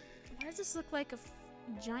 Why does this look like a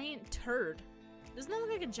giant turd? Doesn't that look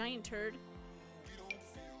like a giant turd?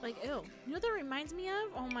 Like, ew. You know what that reminds me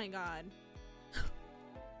of? Oh my god.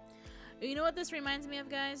 You know what this reminds me of,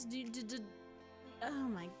 guys? Oh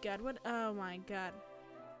my god. What? Oh my god.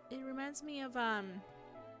 It reminds me of, oh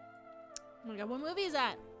my god, what movie is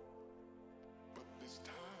that?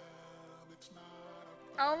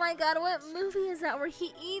 Oh my god, what movie is that where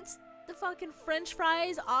he eats the fucking french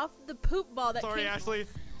fries off the poop ball that Sorry, came Ashley.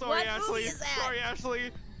 Sorry, What Ashley. movie is that? Sorry,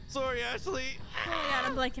 Ashley. Sorry, Ashley. Oh my god,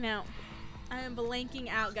 I'm blanking out. I am blanking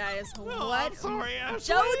out, guys. Oh, What? I'm sorry,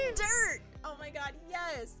 Ashley. Joe Dirt! Oh my god,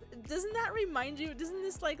 yes! Doesn't that remind you? Doesn't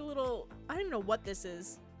this like a little... I don't even know what this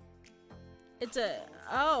is. It's a...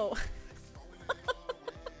 Oh.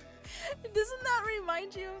 Doesn't that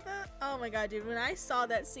remind you of that? Oh my god, dude. When I saw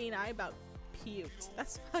that scene, I about puked.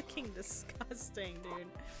 That's fucking disgusting, dude.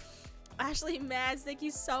 Ashley Mads, thank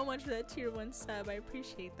you so much for that tier 1 sub. I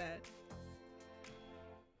appreciate that.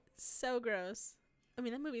 So gross. I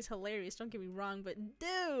mean, that movie's hilarious, don't get me wrong, but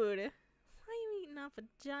dude, why are you eating off a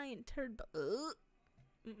giant turd?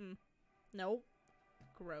 Nope.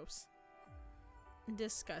 Gross.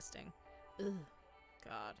 Disgusting. Ugh.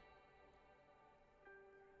 God.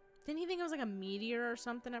 Didn't he think it was like a meteor or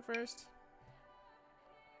something at first?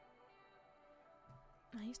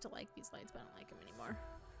 I used to like these lights, but I don't like them anymore.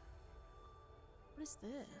 What is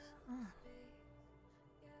this? Oh.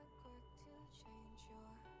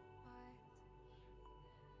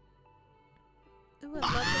 Ooh,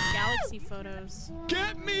 I love the galaxy photos.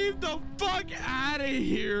 Get me the fuck out of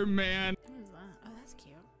here, man. What is that? Oh, that's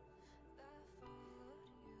cute.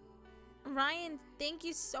 Ryan, thank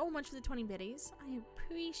you so much for the 20 biddies. I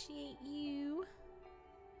appreciate you.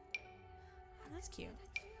 Oh, that's cute.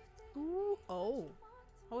 Ooh, oh.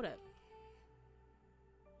 Hold up.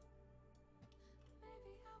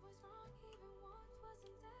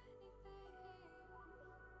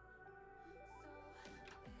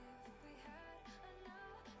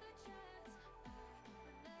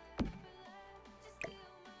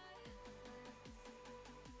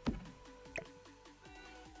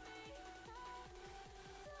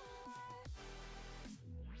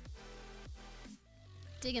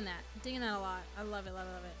 Digging that a lot. I love it, love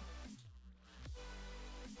it, love it.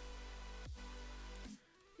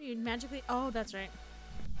 You'd magically. Oh, that's right.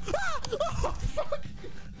 Oh, fuck.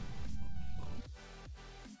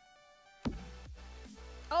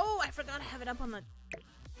 Oh, I forgot to have it up on the.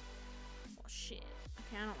 Oh shit.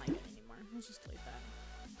 Okay, I don't like it anymore. Let's just delete that.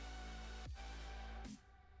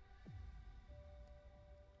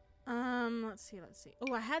 Let's see, let's see.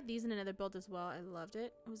 Oh, I had these in another build as well. I loved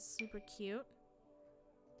it. It was super cute.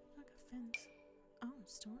 Like a fence. Oh,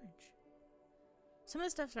 storage. Some of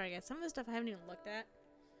the stuff, sorry guys, some of the stuff I haven't even looked at.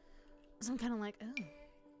 So I'm kind of like, oh.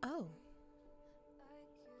 Oh.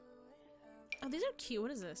 Oh, these are cute.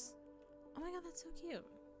 What is this? Oh my god, that's so cute.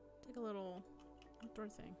 It's like a little outdoor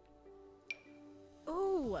thing.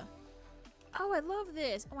 Oh. Oh, I love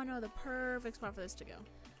this. Oh, I know the perfect spot for this to go.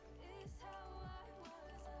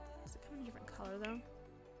 Does it come in a different color though?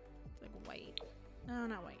 It's like white. No,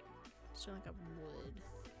 not white. It's like a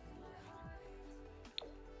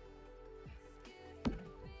wood.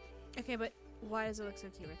 Okay, but why does it look so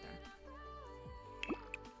cute right there?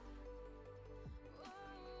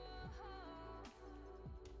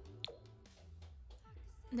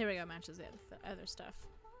 There we go, matches the other stuff.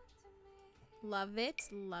 Love it,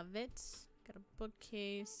 love it. Got a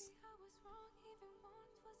bookcase.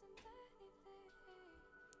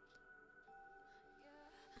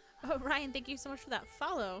 Oh, Ryan, thank you so much for that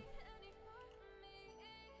follow.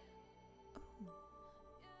 Oh.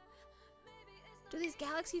 Dude, these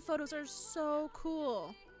galaxy photos are so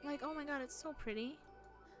cool. Like, oh my god, it's so pretty.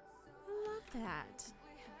 I love that.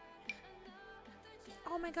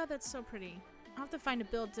 Oh my god, that's so pretty. I'll have to find a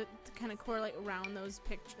build to kind of correlate around those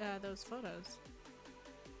those photos.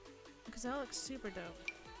 Because that looks super dope.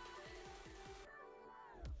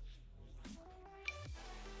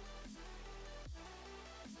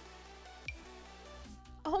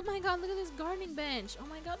 Oh my god, look at this gardening bench. Oh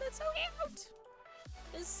my god, that's so cute.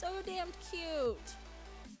 It's so damn cute.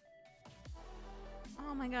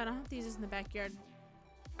 Oh my god, I'll have to use this in the backyard.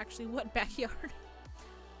 Actually, what backyard?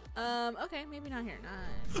 Okay, maybe not here.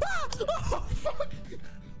 Nice. Oh, fuck.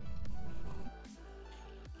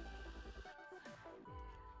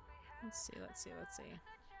 Let's see, let's see, let's see.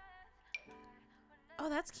 Oh,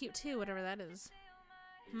 that's cute too, whatever that is.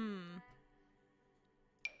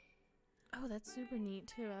 Oh, that's super neat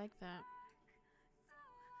too. I like that.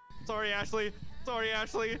 Sorry, Ashley. Sorry,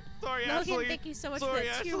 Ashley. Sorry, Logan, Ashley. thank you so much Sorry, for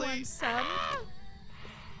that tier 1 sub. Ah!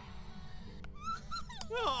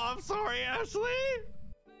 Oh, I'm sorry, Ashley.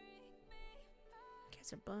 You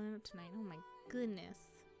guys are blowing up tonight. Oh my goodness.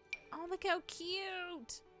 Oh, look how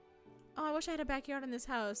cute. Oh, I wish I had a backyard in this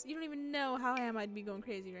house. You don't even know how I'd be going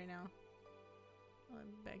crazy right now.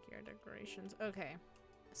 Backyard decorations. Okay.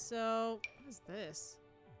 So, what is this?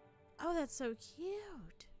 Oh, that's so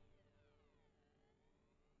cute.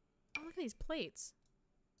 Oh, look at these plates.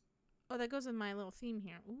 Oh, that goes with my little theme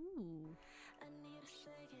here. Ooh.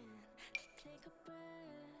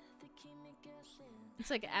 It's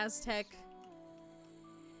like Aztec.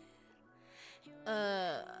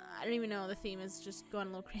 I don't even know. The theme is just going a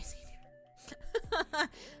little crazy.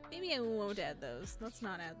 Maybe I won't add those. Let's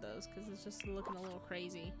not add those because it's just looking a little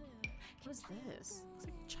crazy. What is this? Looks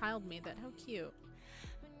like a child made that. How cute.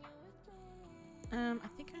 I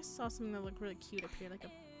think I saw something that looked really cute up here, like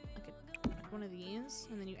one of these,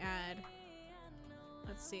 and then you add.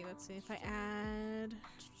 Let's see. If I add.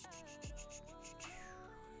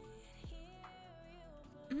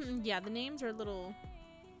 Yeah, the names are a little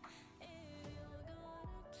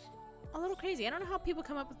crazy. I don't know how people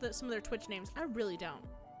come up with some of their Twitch names. I really don't.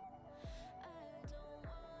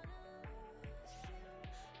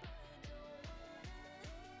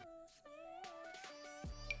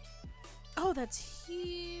 Oh, that's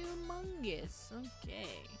humongous. Okay.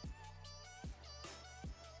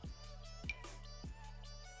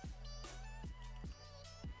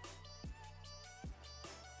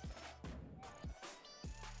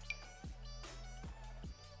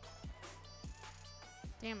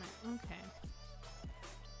 Damn it. Okay.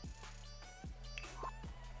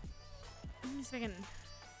 Let me see if I can.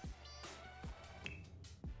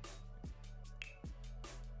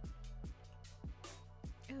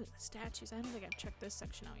 Ooh, the statues. I don't think I've checked this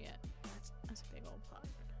section out yet. That's a big old pot.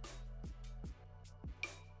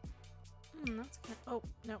 That's kind of, oh,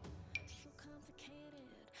 no.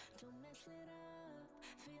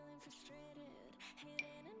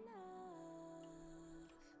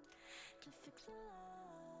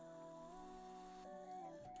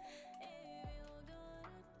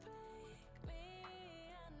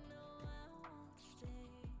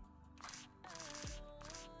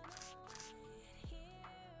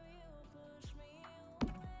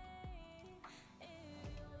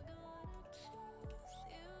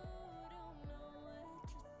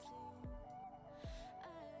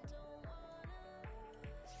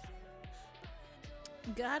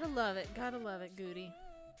 Gotta love it, Goody.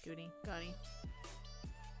 Goody.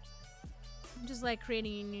 I'm just like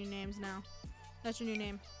creating new names now. That's your new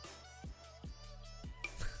name.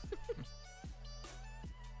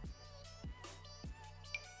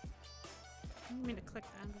 I didn't mean to click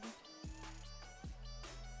that.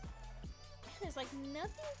 There's like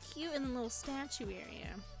nothing cute in the little statue area.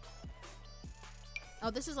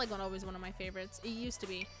 Oh, this is like always one of my favorites. It used to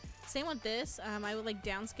be. Same with this. I would like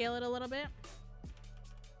downscale it a little bit.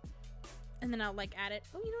 And then I'll like add it.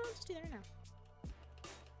 Oh, you know what? I'll just do that right now.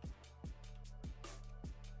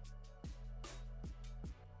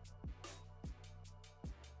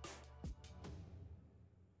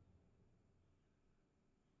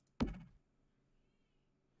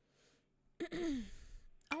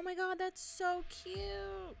 Oh my god, that's so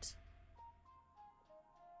cute.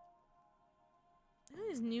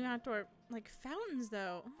 These new outdoor like fountains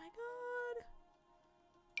though. Oh my god.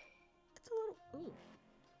 It's a little ooh.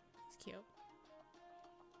 It's cute.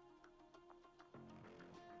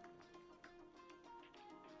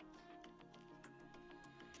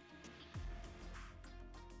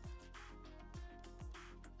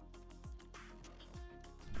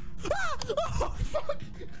 Oh, fuck!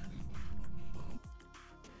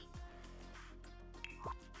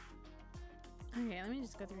 Okay, let me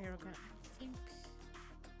just go through here real quick. I think.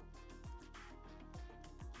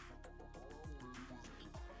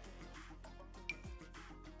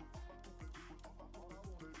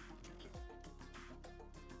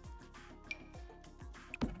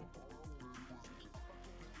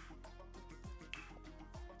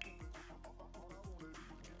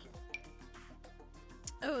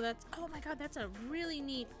 Oh, that's. Oh my god, that's a really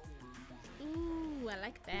neat. Ooh, I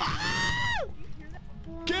like that.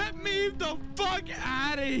 Get me the fuck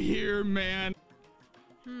out of here, man.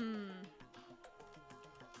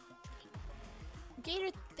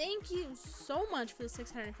 Gator, thank you so much for the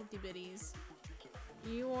 650 biddies.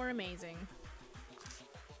 You are amazing.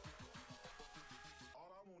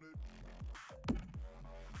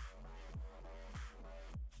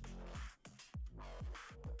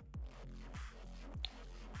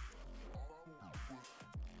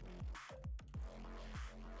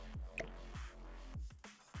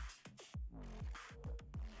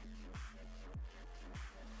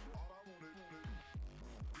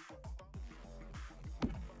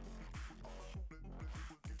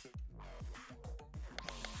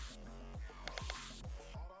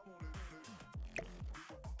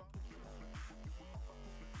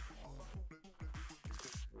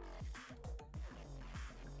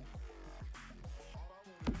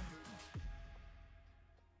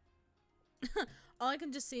 All I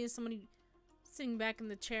can just see is somebody sitting back in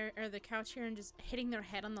the chair or the couch here and just hitting their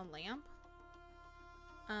head on the lamp.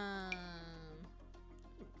 Oh,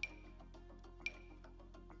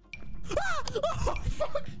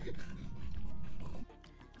 fuck!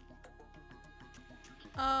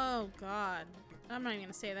 Oh god. I'm not even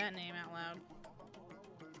gonna say that name out loud.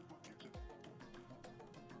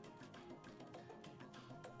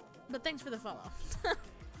 But thanks for the follow.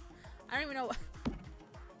 I don't even know what.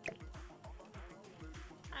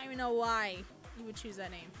 I don't even know why you would choose that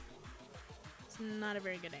name. It's not a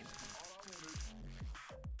very good name.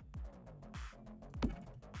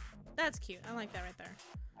 That's cute. I like that right there.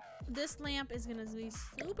 This lamp is gonna be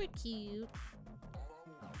super cute.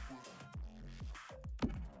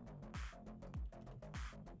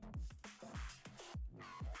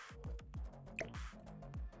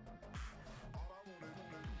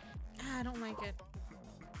 I don't like it.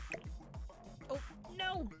 Oh,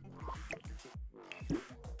 no!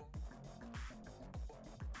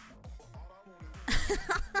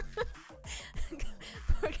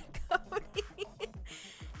 Poor Cody.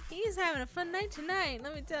 He's having a fun night tonight,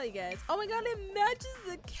 let me tell you guys. Oh my god, it matches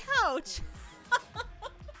the couch!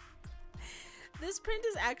 This print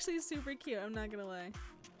is actually super cute, I'm not gonna lie.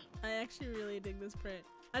 I actually really dig this print.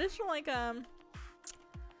 I just feel like, yeah,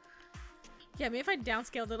 maybe if I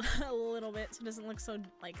downscaled it a little bit so it doesn't look so,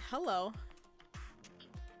 like, hello.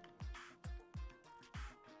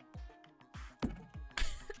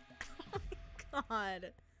 Oh my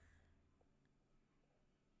god.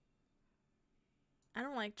 I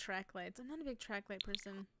don't like track lights. I'm not a big track light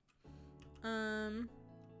person.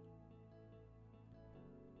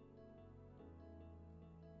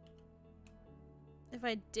 If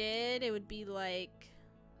I did, it would be like...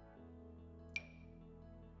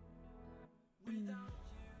 Yeah,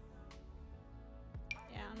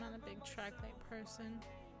 I'm not a big track light person.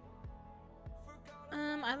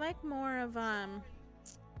 I like more of,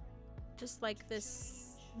 just like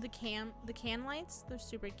this, the can lights. They're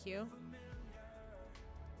super cute.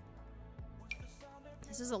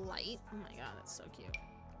 This is a light. Oh my god, that's so cute.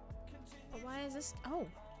 But why is this? Oh.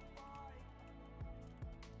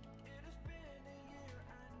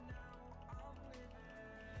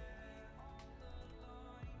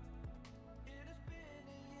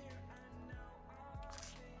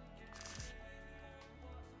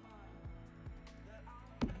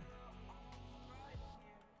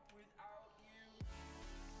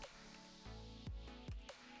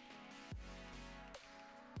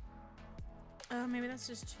 Oh, maybe that's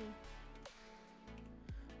just two.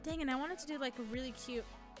 Dang it, I wanted to do like a really cute.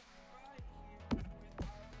 Oh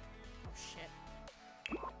shit.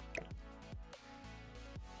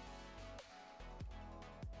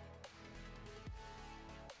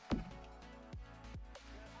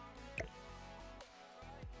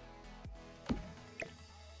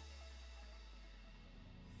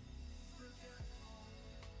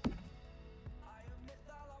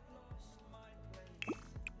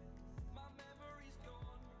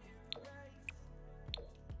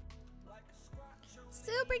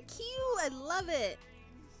 Super cute! I love it!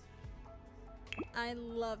 I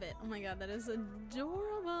love it. Oh my god, that is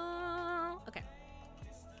adorable! Okay.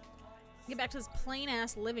 Get back to this plain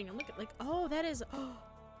ass living room. Look at, like, oh, that is. Oh!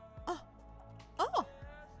 Oh! Oh!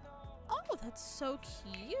 Oh, that's so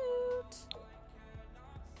cute!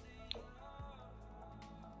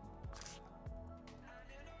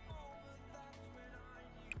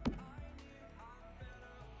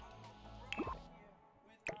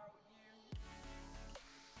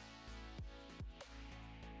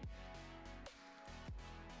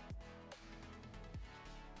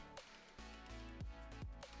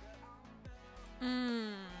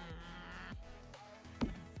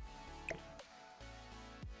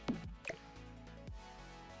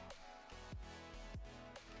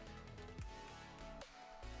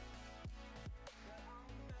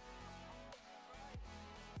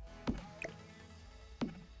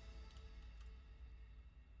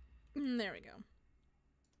 There we go.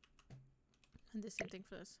 And the same thing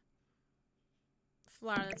for this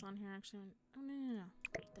flower that's on here, actually. Oh, no, no, no.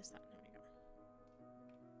 This, that.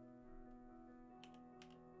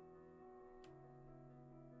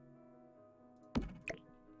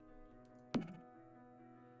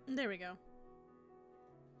 There we go. There we go.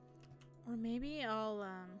 Or maybe I'll,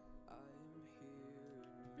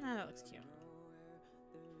 nah, that looks cute.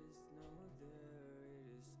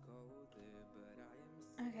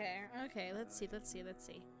 Okay, let's see. I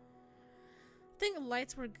think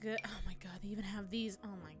lights were good. Oh my god, they even have these.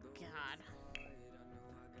 Oh my god.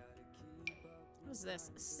 What is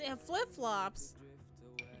this? Flip-flops?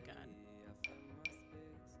 Oh my god.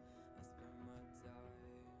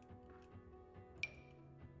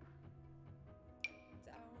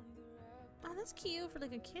 Oh, that's cute for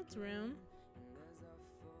like a kid's room.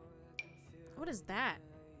 What is that?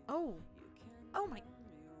 Oh. Oh my.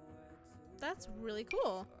 That's really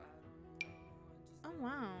cool. Oh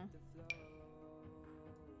wow.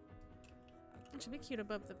 It should be cute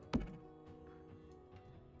above the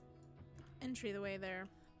entry the way there.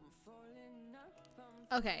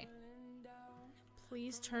 Okay.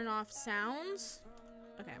 Please turn off sounds.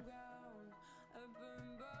 Okay.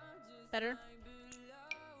 Better?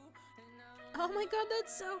 Oh my god,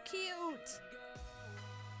 that's so cute!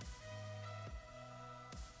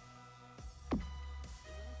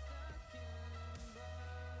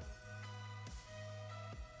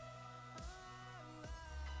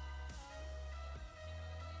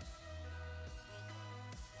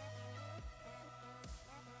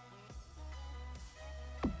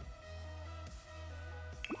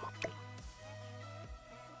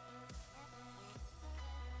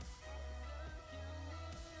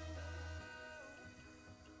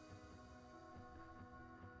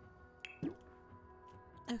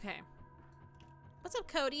 Okay. What's up,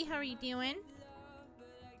 Cody? How are you doing?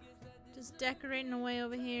 Just decorating away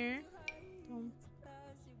over here.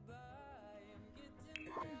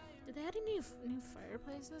 Did they add any new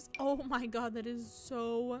fireplaces? Oh my god, that is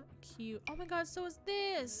so cute. Oh my god, so is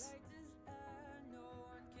this.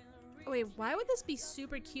 Oh wait, why would this be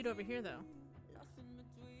super cute over here though?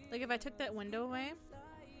 Like if I took that window away?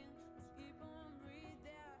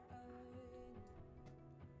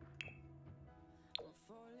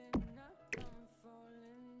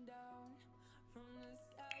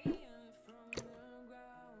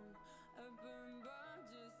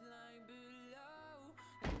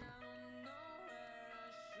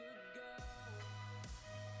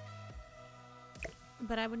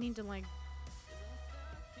 But I would need to like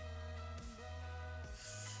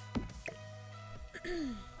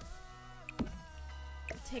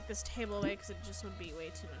take this table away because it just would be way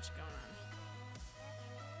too much going on.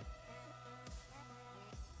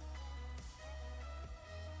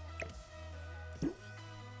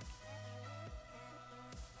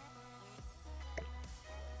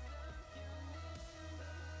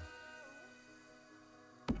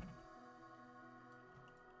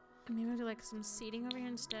 Maybe I'll do like some seating over here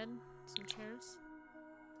instead. Some chairs.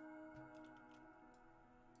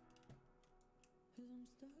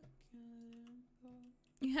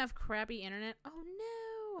 You have crappy internet? Oh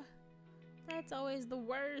no! That's always the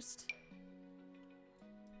worst.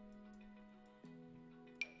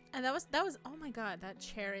 And that was, oh my god, that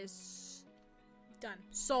chair is done.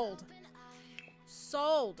 Sold.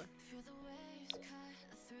 Sold.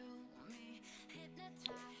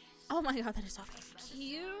 Oh my god, that is so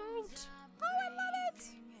cute. Oh, I love it.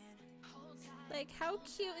 Like, how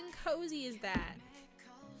cute and cozy is that?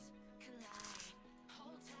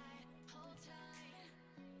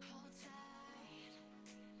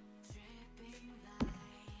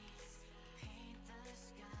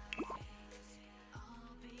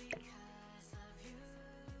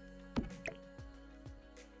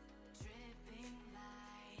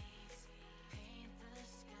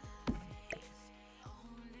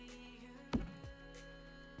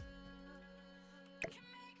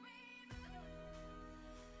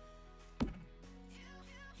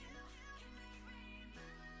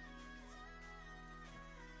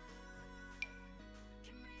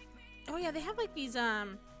 Oh yeah, they have like these,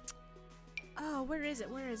 oh, where is it?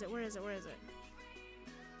 Where is it? Where is it? Where is it?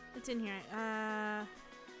 It's in here.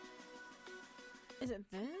 Is it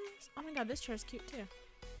this? Oh my god, this chair's cute too.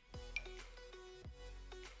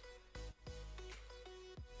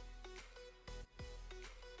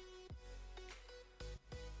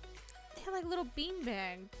 They have like little bean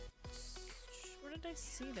bags. Where did I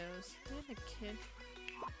see those? I had a kid.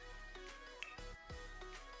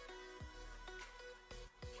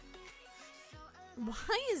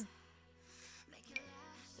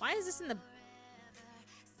 Why is this in the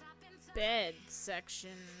bed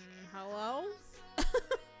section? Hello?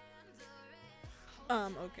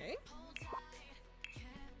 Okay.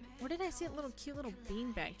 Where did I see a little cute little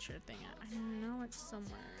beanbag chair thing at? I know it's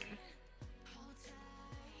somewhere.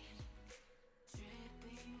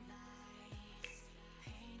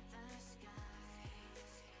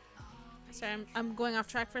 Sorry, I'm going off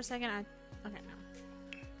track for a second. Okay, no.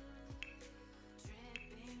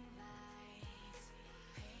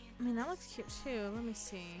 I mean, that looks cute too. Let me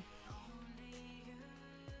see.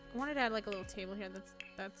 I wanted to add like a little table here.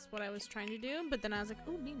 That's what I was trying to do. But then I was like,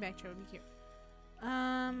 ooh, beanbag chair would be cute.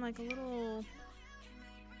 Like a little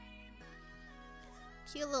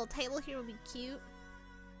cute little table here would be cute.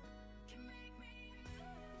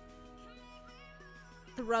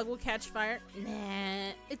 The rug will catch fire.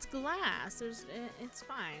 Nah, it's glass. It's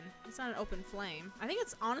fine. It's not an open flame. I think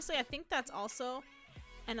it's honestly. I think that's also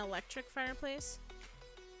an electric fireplace.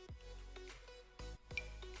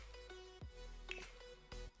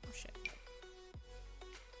 Oh shit.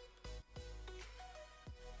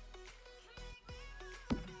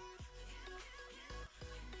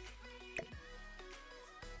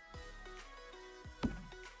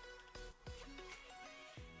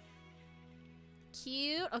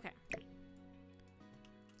 Cute. Okay.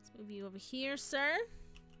 Let's move you over here, sir.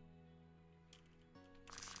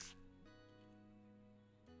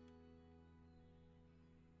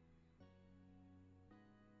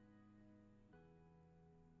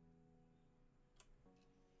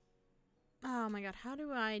 Oh my god, how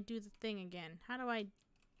do I do the thing again? How do I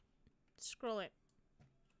scroll it?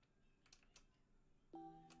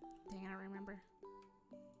 Dang, I don't remember.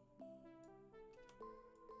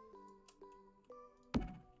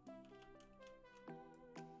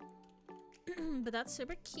 But that's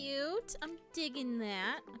super cute. I'm digging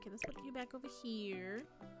that. Okay, let's put you back over here.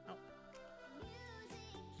 Oh.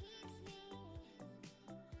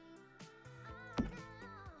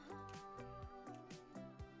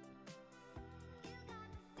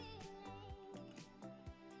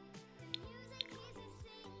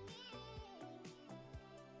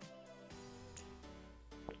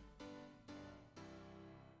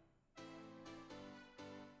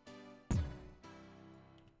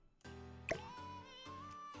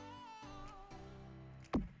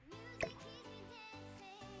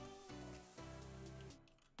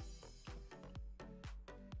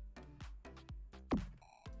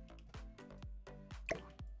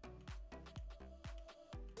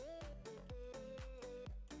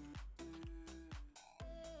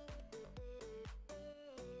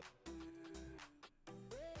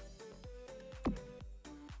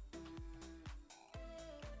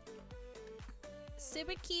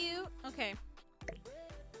 Super cute. Okay.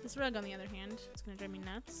 This rug, on the other hand, it's gonna drive me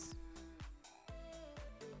nuts.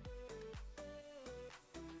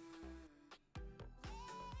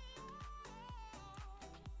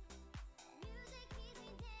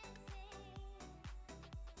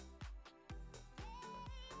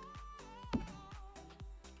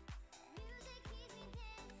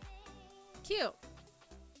 cute.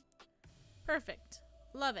 Perfect.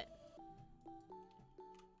 Love it.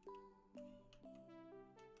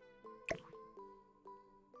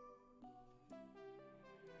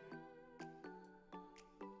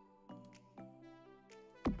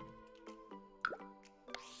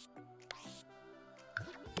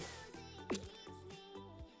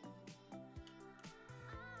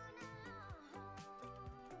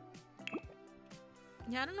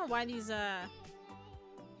 Yeah, I don't know why these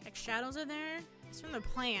like shadows are there. It's from the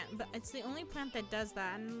plant, but it's the only plant that does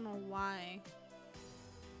that. I don't know why.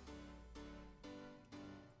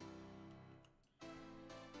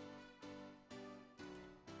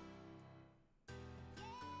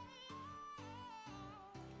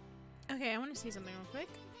 Okay, I want to see something real quick.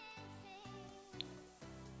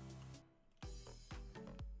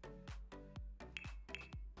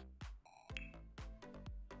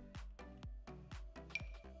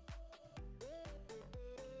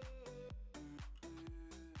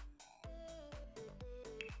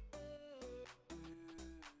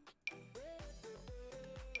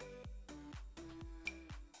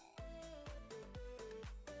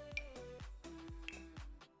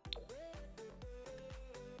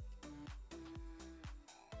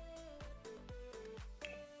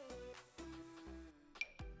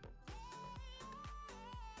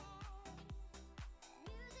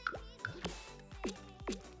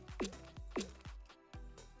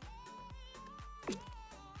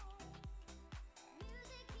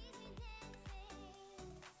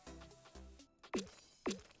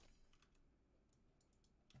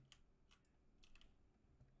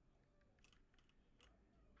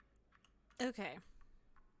 Okay.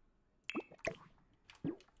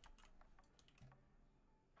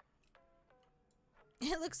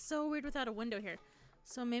 It looks so weird without a window here.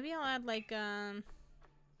 So maybe I'll add like, where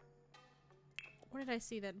did I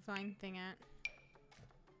see that vine thing at?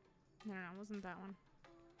 No, it wasn't that one.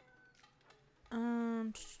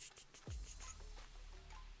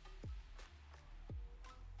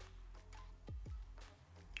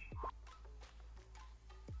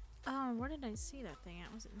 Oh, where did I see that thing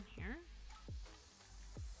at? Was it in here?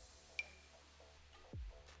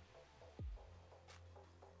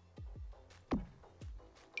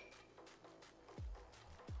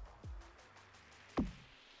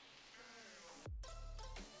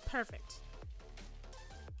 Perfect.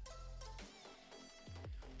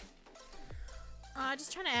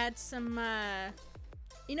 Just trying to add some,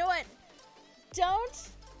 you know what? Don't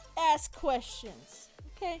ask questions.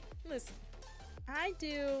 Okay, listen. I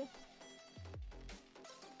do.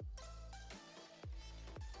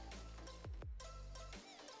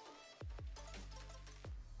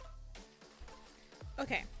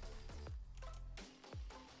 Okay.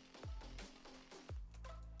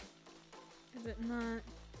 Is it not?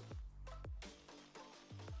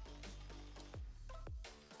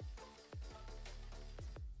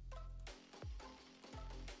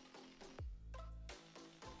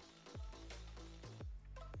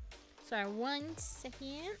 Sorry, 1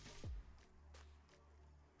 second.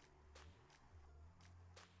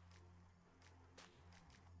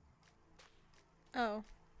 Oh.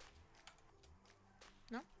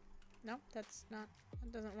 No. No, that's not.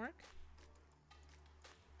 That doesn't work.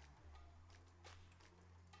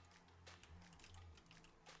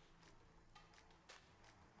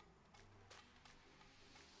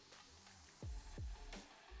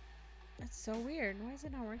 That's so weird. Why is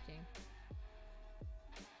it not working?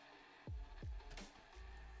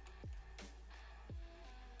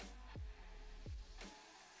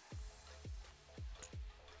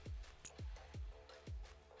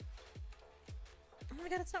 Oh my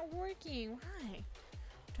god, it's not working. Why?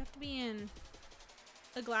 Do I have to be in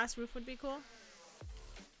a glass roof would be cool?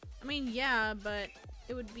 I mean, yeah, but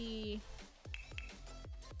it would be...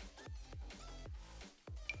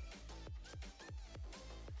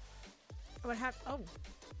 What happened? Oh.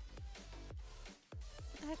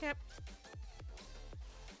 What the heck happened?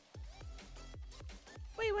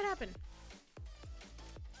 Wait, what happened?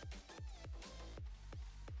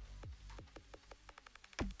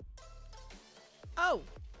 Oh.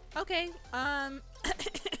 Okay.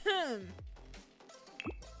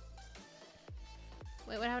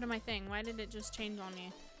 Wait, what happened to my thing? Why did it just change on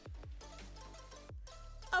me?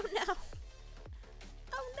 Oh no.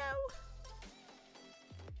 Oh no.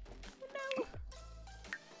 Oh no.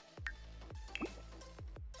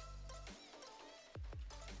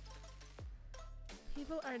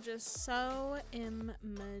 People are just so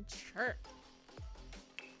immature.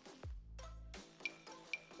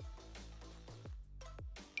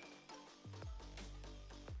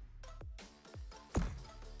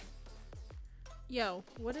 Yo,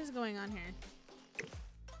 what is going on here?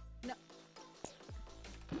 No.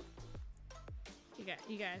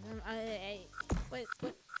 You guys. Wait,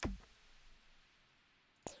 what?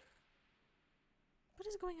 What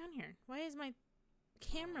is going on here? Why is my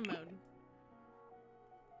camera mode?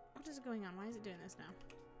 What is going on? Why is it doing this now?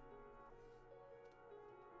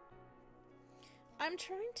 I'm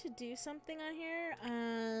trying to do something on here,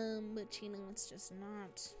 but you know, it's just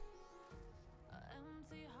not.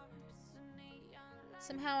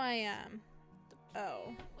 Somehow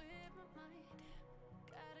oh.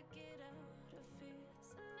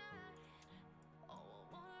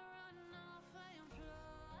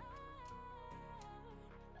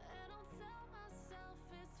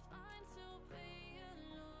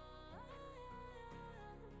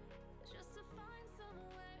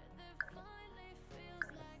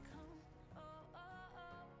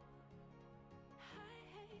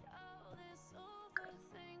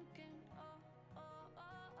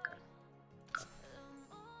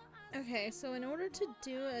 Okay, so in order to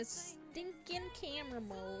do a stinking camera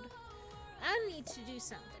mode, I need to do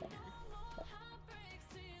something here.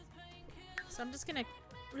 So I'm just gonna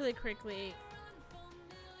really quickly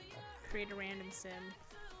create a random sim.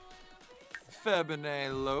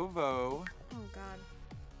 Febine Lovo. Oh god.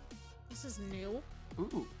 This is new.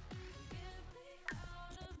 Ooh.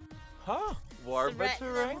 Huh? Warba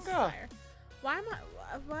Tarenga. Why am I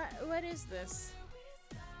what is this?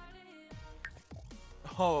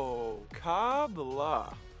 Oh,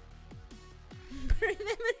 Kabla. Burn them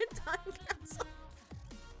in a time capsule.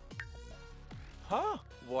 Huh?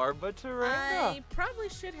 Warba Tarenga. I probably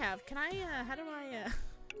should have. Can I, how do I,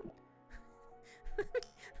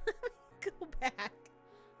 go back?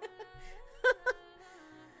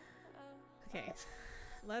 Okay.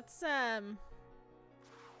 Let's,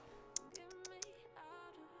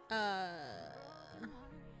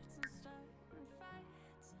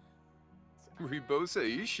 Ribosa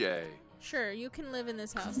Ishe. sure, you can live in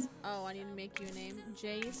this house. Oh, I need to make you a name.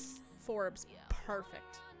 Jace Forbes.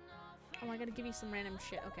 Perfect. Oh, I gotta give you some random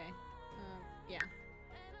shit. Okay. Yeah.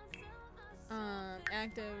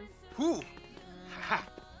 Active. Whew. Ha.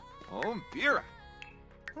 Oh, Bira.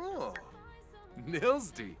 Oh.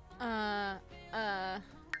 Nilsdy. Ha.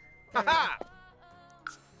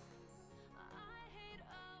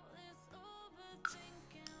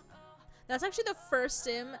 That's actually the first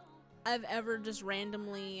sim I've ever just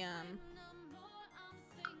randomly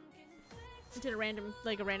did a random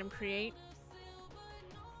create.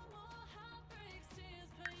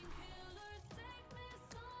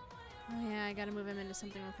 Oh yeah, I gotta move him into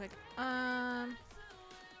something real quick.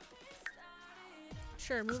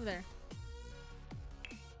 Sure, move there.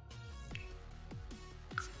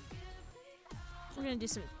 We're gonna do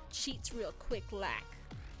some cheats real quick, like.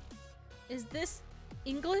 Is this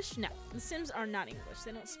English? No, the Sims are not English.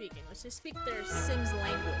 They don't speak English. They speak their Sims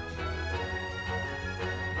language.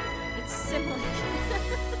 It's similar.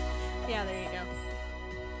 Yeah, there you go.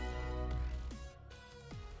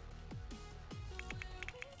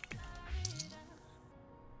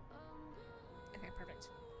 Okay, perfect.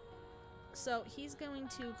 So he's going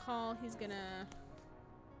to call, he's gonna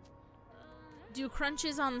do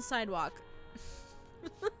crunches on the sidewalk.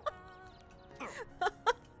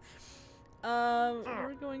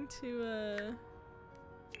 We're going to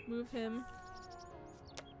move him.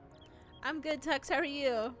 I'm good, Tux. How are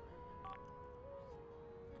you?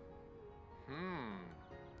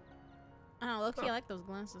 Oh, look, I like those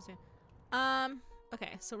glasses too.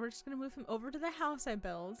 Okay, so we're just gonna move him over to the house I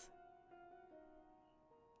built.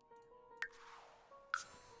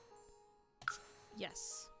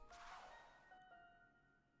 Yes.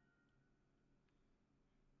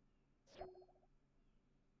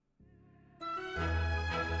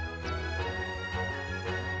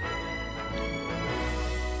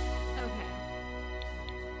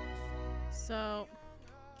 So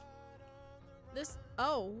this,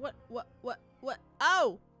 oh, what,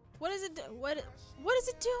 oh, what is it, what is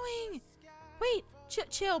it doing? Wait,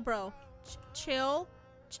 chill, bro, chill,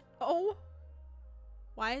 oh,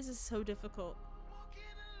 why is this so difficult?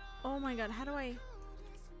 Oh my god, how do I,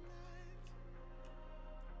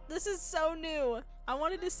 this is so new. I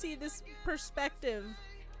wanted to see this perspective.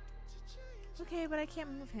 Okay, but I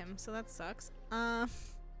can't move him, so that sucks.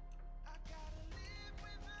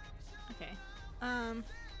 Okay.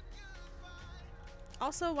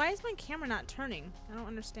 Also, why is my camera not turning? I don't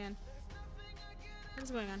understand. What is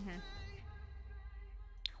going on here?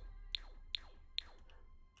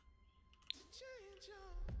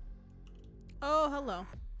 Oh, hello.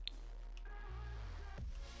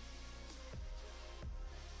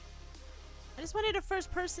 I just wanted to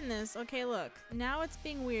first person this. Okay, look. Now it's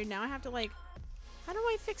being weird. Now I have to like... How do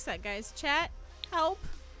I fix that, guys? Chat? Help.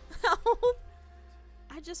 Help.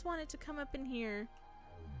 I just wanted to come up in here.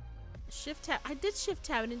 Shift tab. I did shift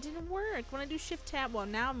tab and it didn't work. When I do shift tab, well,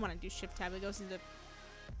 now when I do shift tab, it goes into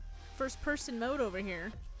first person mode over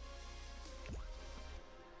here.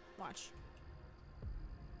 Watch.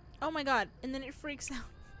 Oh my god. And then it freaks out.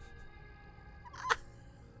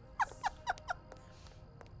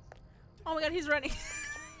 Oh my god, he's running.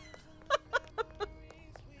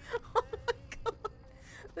 Oh my god.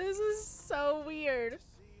 This is so weird.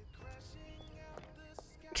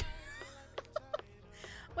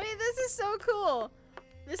 Wait, this is so cool.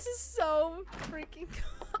 This is so freaking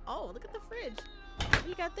cool. Oh, look at the fridge. What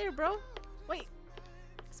you got there, bro? Wait.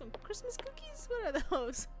 Some Christmas cookies? What are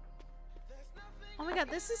those? Oh my god,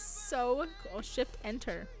 this is so cool. Oh, shift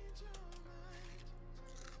enter.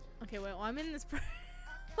 Okay, well, I'm in this.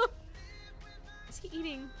 Is he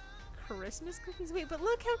eating Christmas cookies? Wait, but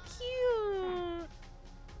look how cute.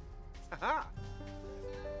 Haha.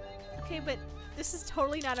 Okay, but this is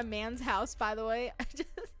totally not a man's house, by the way. I just.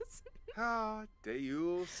 Ah,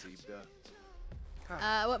 Deus Sida.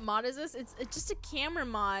 What mod is this? It's just a camera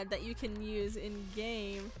mod that you can use in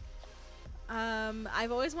game.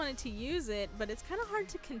 I've always wanted to use it, but it's kind of hard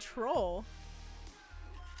to control.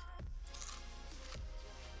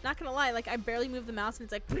 Not gonna lie, like I barely move the mouse and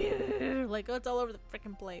it's like oh, it's all over the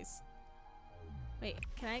freaking place. Wait,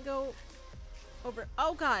 can I go over?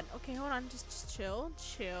 Oh god. Okay, hold on. Just chill.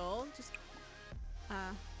 Just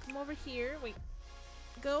come over here. Wait.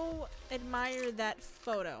 Go admire that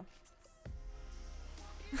photo.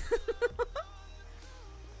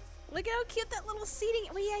 Look at how cute that little seating.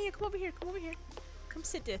 Oh yeah, come over here. Come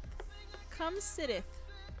sitteth. Come sitteth.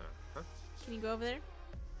 Can you go over there?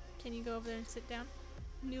 Can you go over there and sit down?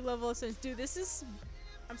 New level of sense. Dude, this is...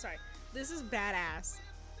 I'm sorry. This is badass.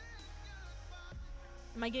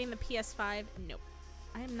 Am I getting the PS5? Nope.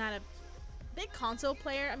 I am not a big console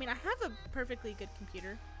player. I mean, I have a perfectly good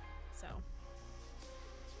computer. So...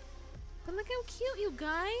 But look how cute, you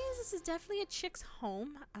guys. This is definitely a chick's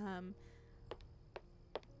home.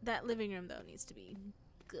 That living room, though, needs to be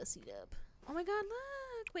gussied up. Oh my god,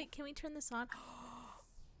 look! Wait, can we turn this on?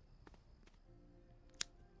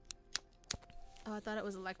 Oh, I thought it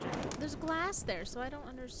was electric. There's glass there, so I don't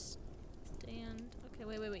understand. Okay,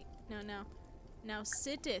 wait. No. Now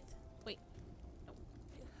sitteth. Wait. No.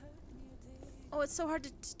 Oh, it's so hard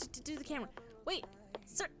to do the camera. Wait,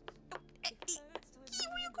 sir. No. Where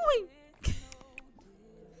are you going?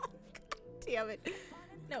 Damn it.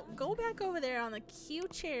 No, go back over there on the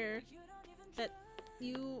cute chair that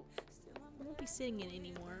you won't be sitting in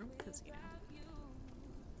anymore because, you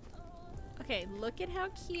know. Okay, look at how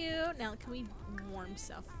cute. Now, can we warm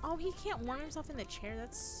himself? Oh, he can't warm himself in the chair.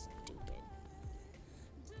 That's stupid.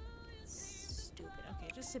 Stupid. Okay,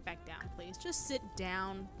 just sit back down, please. Just sit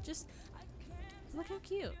down. Just look how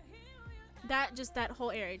cute. That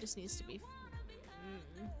whole area just needs to be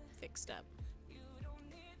fixed up.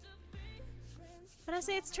 But I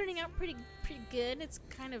say it's turning out pretty good. It's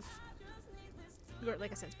kind of,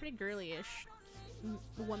 like I said, it's pretty girly-ish,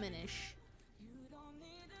 womanish.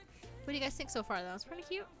 What do you guys think so far, though? It's pretty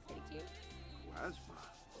cute. Pretty cute.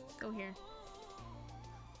 Go here.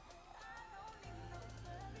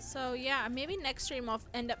 So yeah, maybe next stream I'll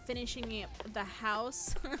end up finishing the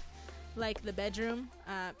house, like the bedroom,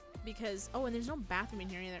 because and there's no bathroom in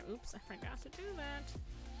here either. Oops, I forgot to do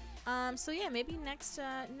that. So yeah, maybe next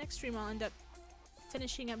stream I'll end up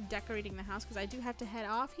finishing up decorating the house because I do have to head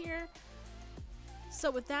off here. So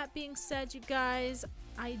with that being said, you guys,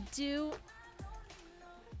 I do.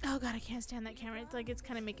 Oh god, I can't stand that camera. It's like it's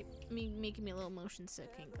kind of making me a little motion sick.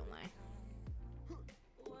 Ain't gonna lie.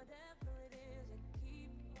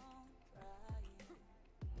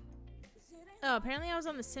 Oh, apparently I was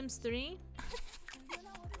on The Sims 3.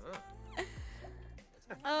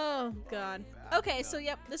 Oh god. Okay, so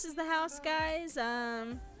yep, this is the house, guys.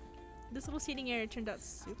 This little seating area turned out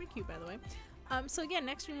super cute, by the way. So again,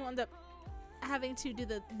 next stream we'll end up having to do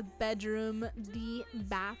the bedroom, the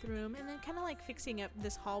bathroom, and then kind of like fixing up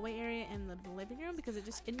this hallway area and the living room because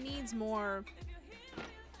it needs more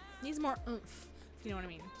oomph, if you know what I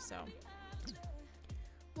mean. So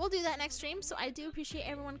we'll do that next stream. So I do appreciate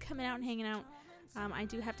everyone coming out and hanging out. I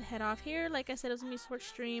do have to head off here. Like I said, it was gonna be a short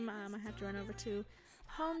stream. I have to run over to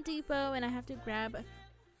Home Depot and I have to grab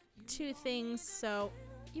 2 things. So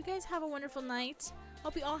you guys have a wonderful night.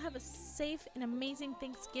 Hope you all have a safe and amazing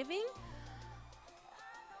Thanksgiving.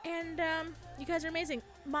 And you guys are amazing.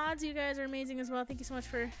 Mods, you guys are amazing as well. Thank you so much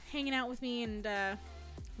for hanging out with me and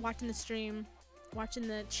watching the stream, watching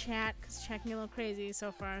the chat, because chat can get a little crazy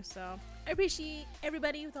so far. So I appreciate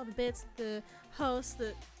everybody with all the bits, the hosts,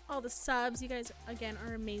 all the subs. You guys, again,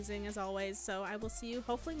 are amazing as always. So I will see you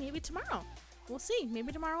hopefully maybe tomorrow we'll see.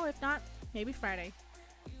 Maybe tomorrow. If not, maybe Friday.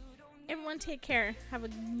 Everyone take care. Have a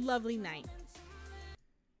lovely night.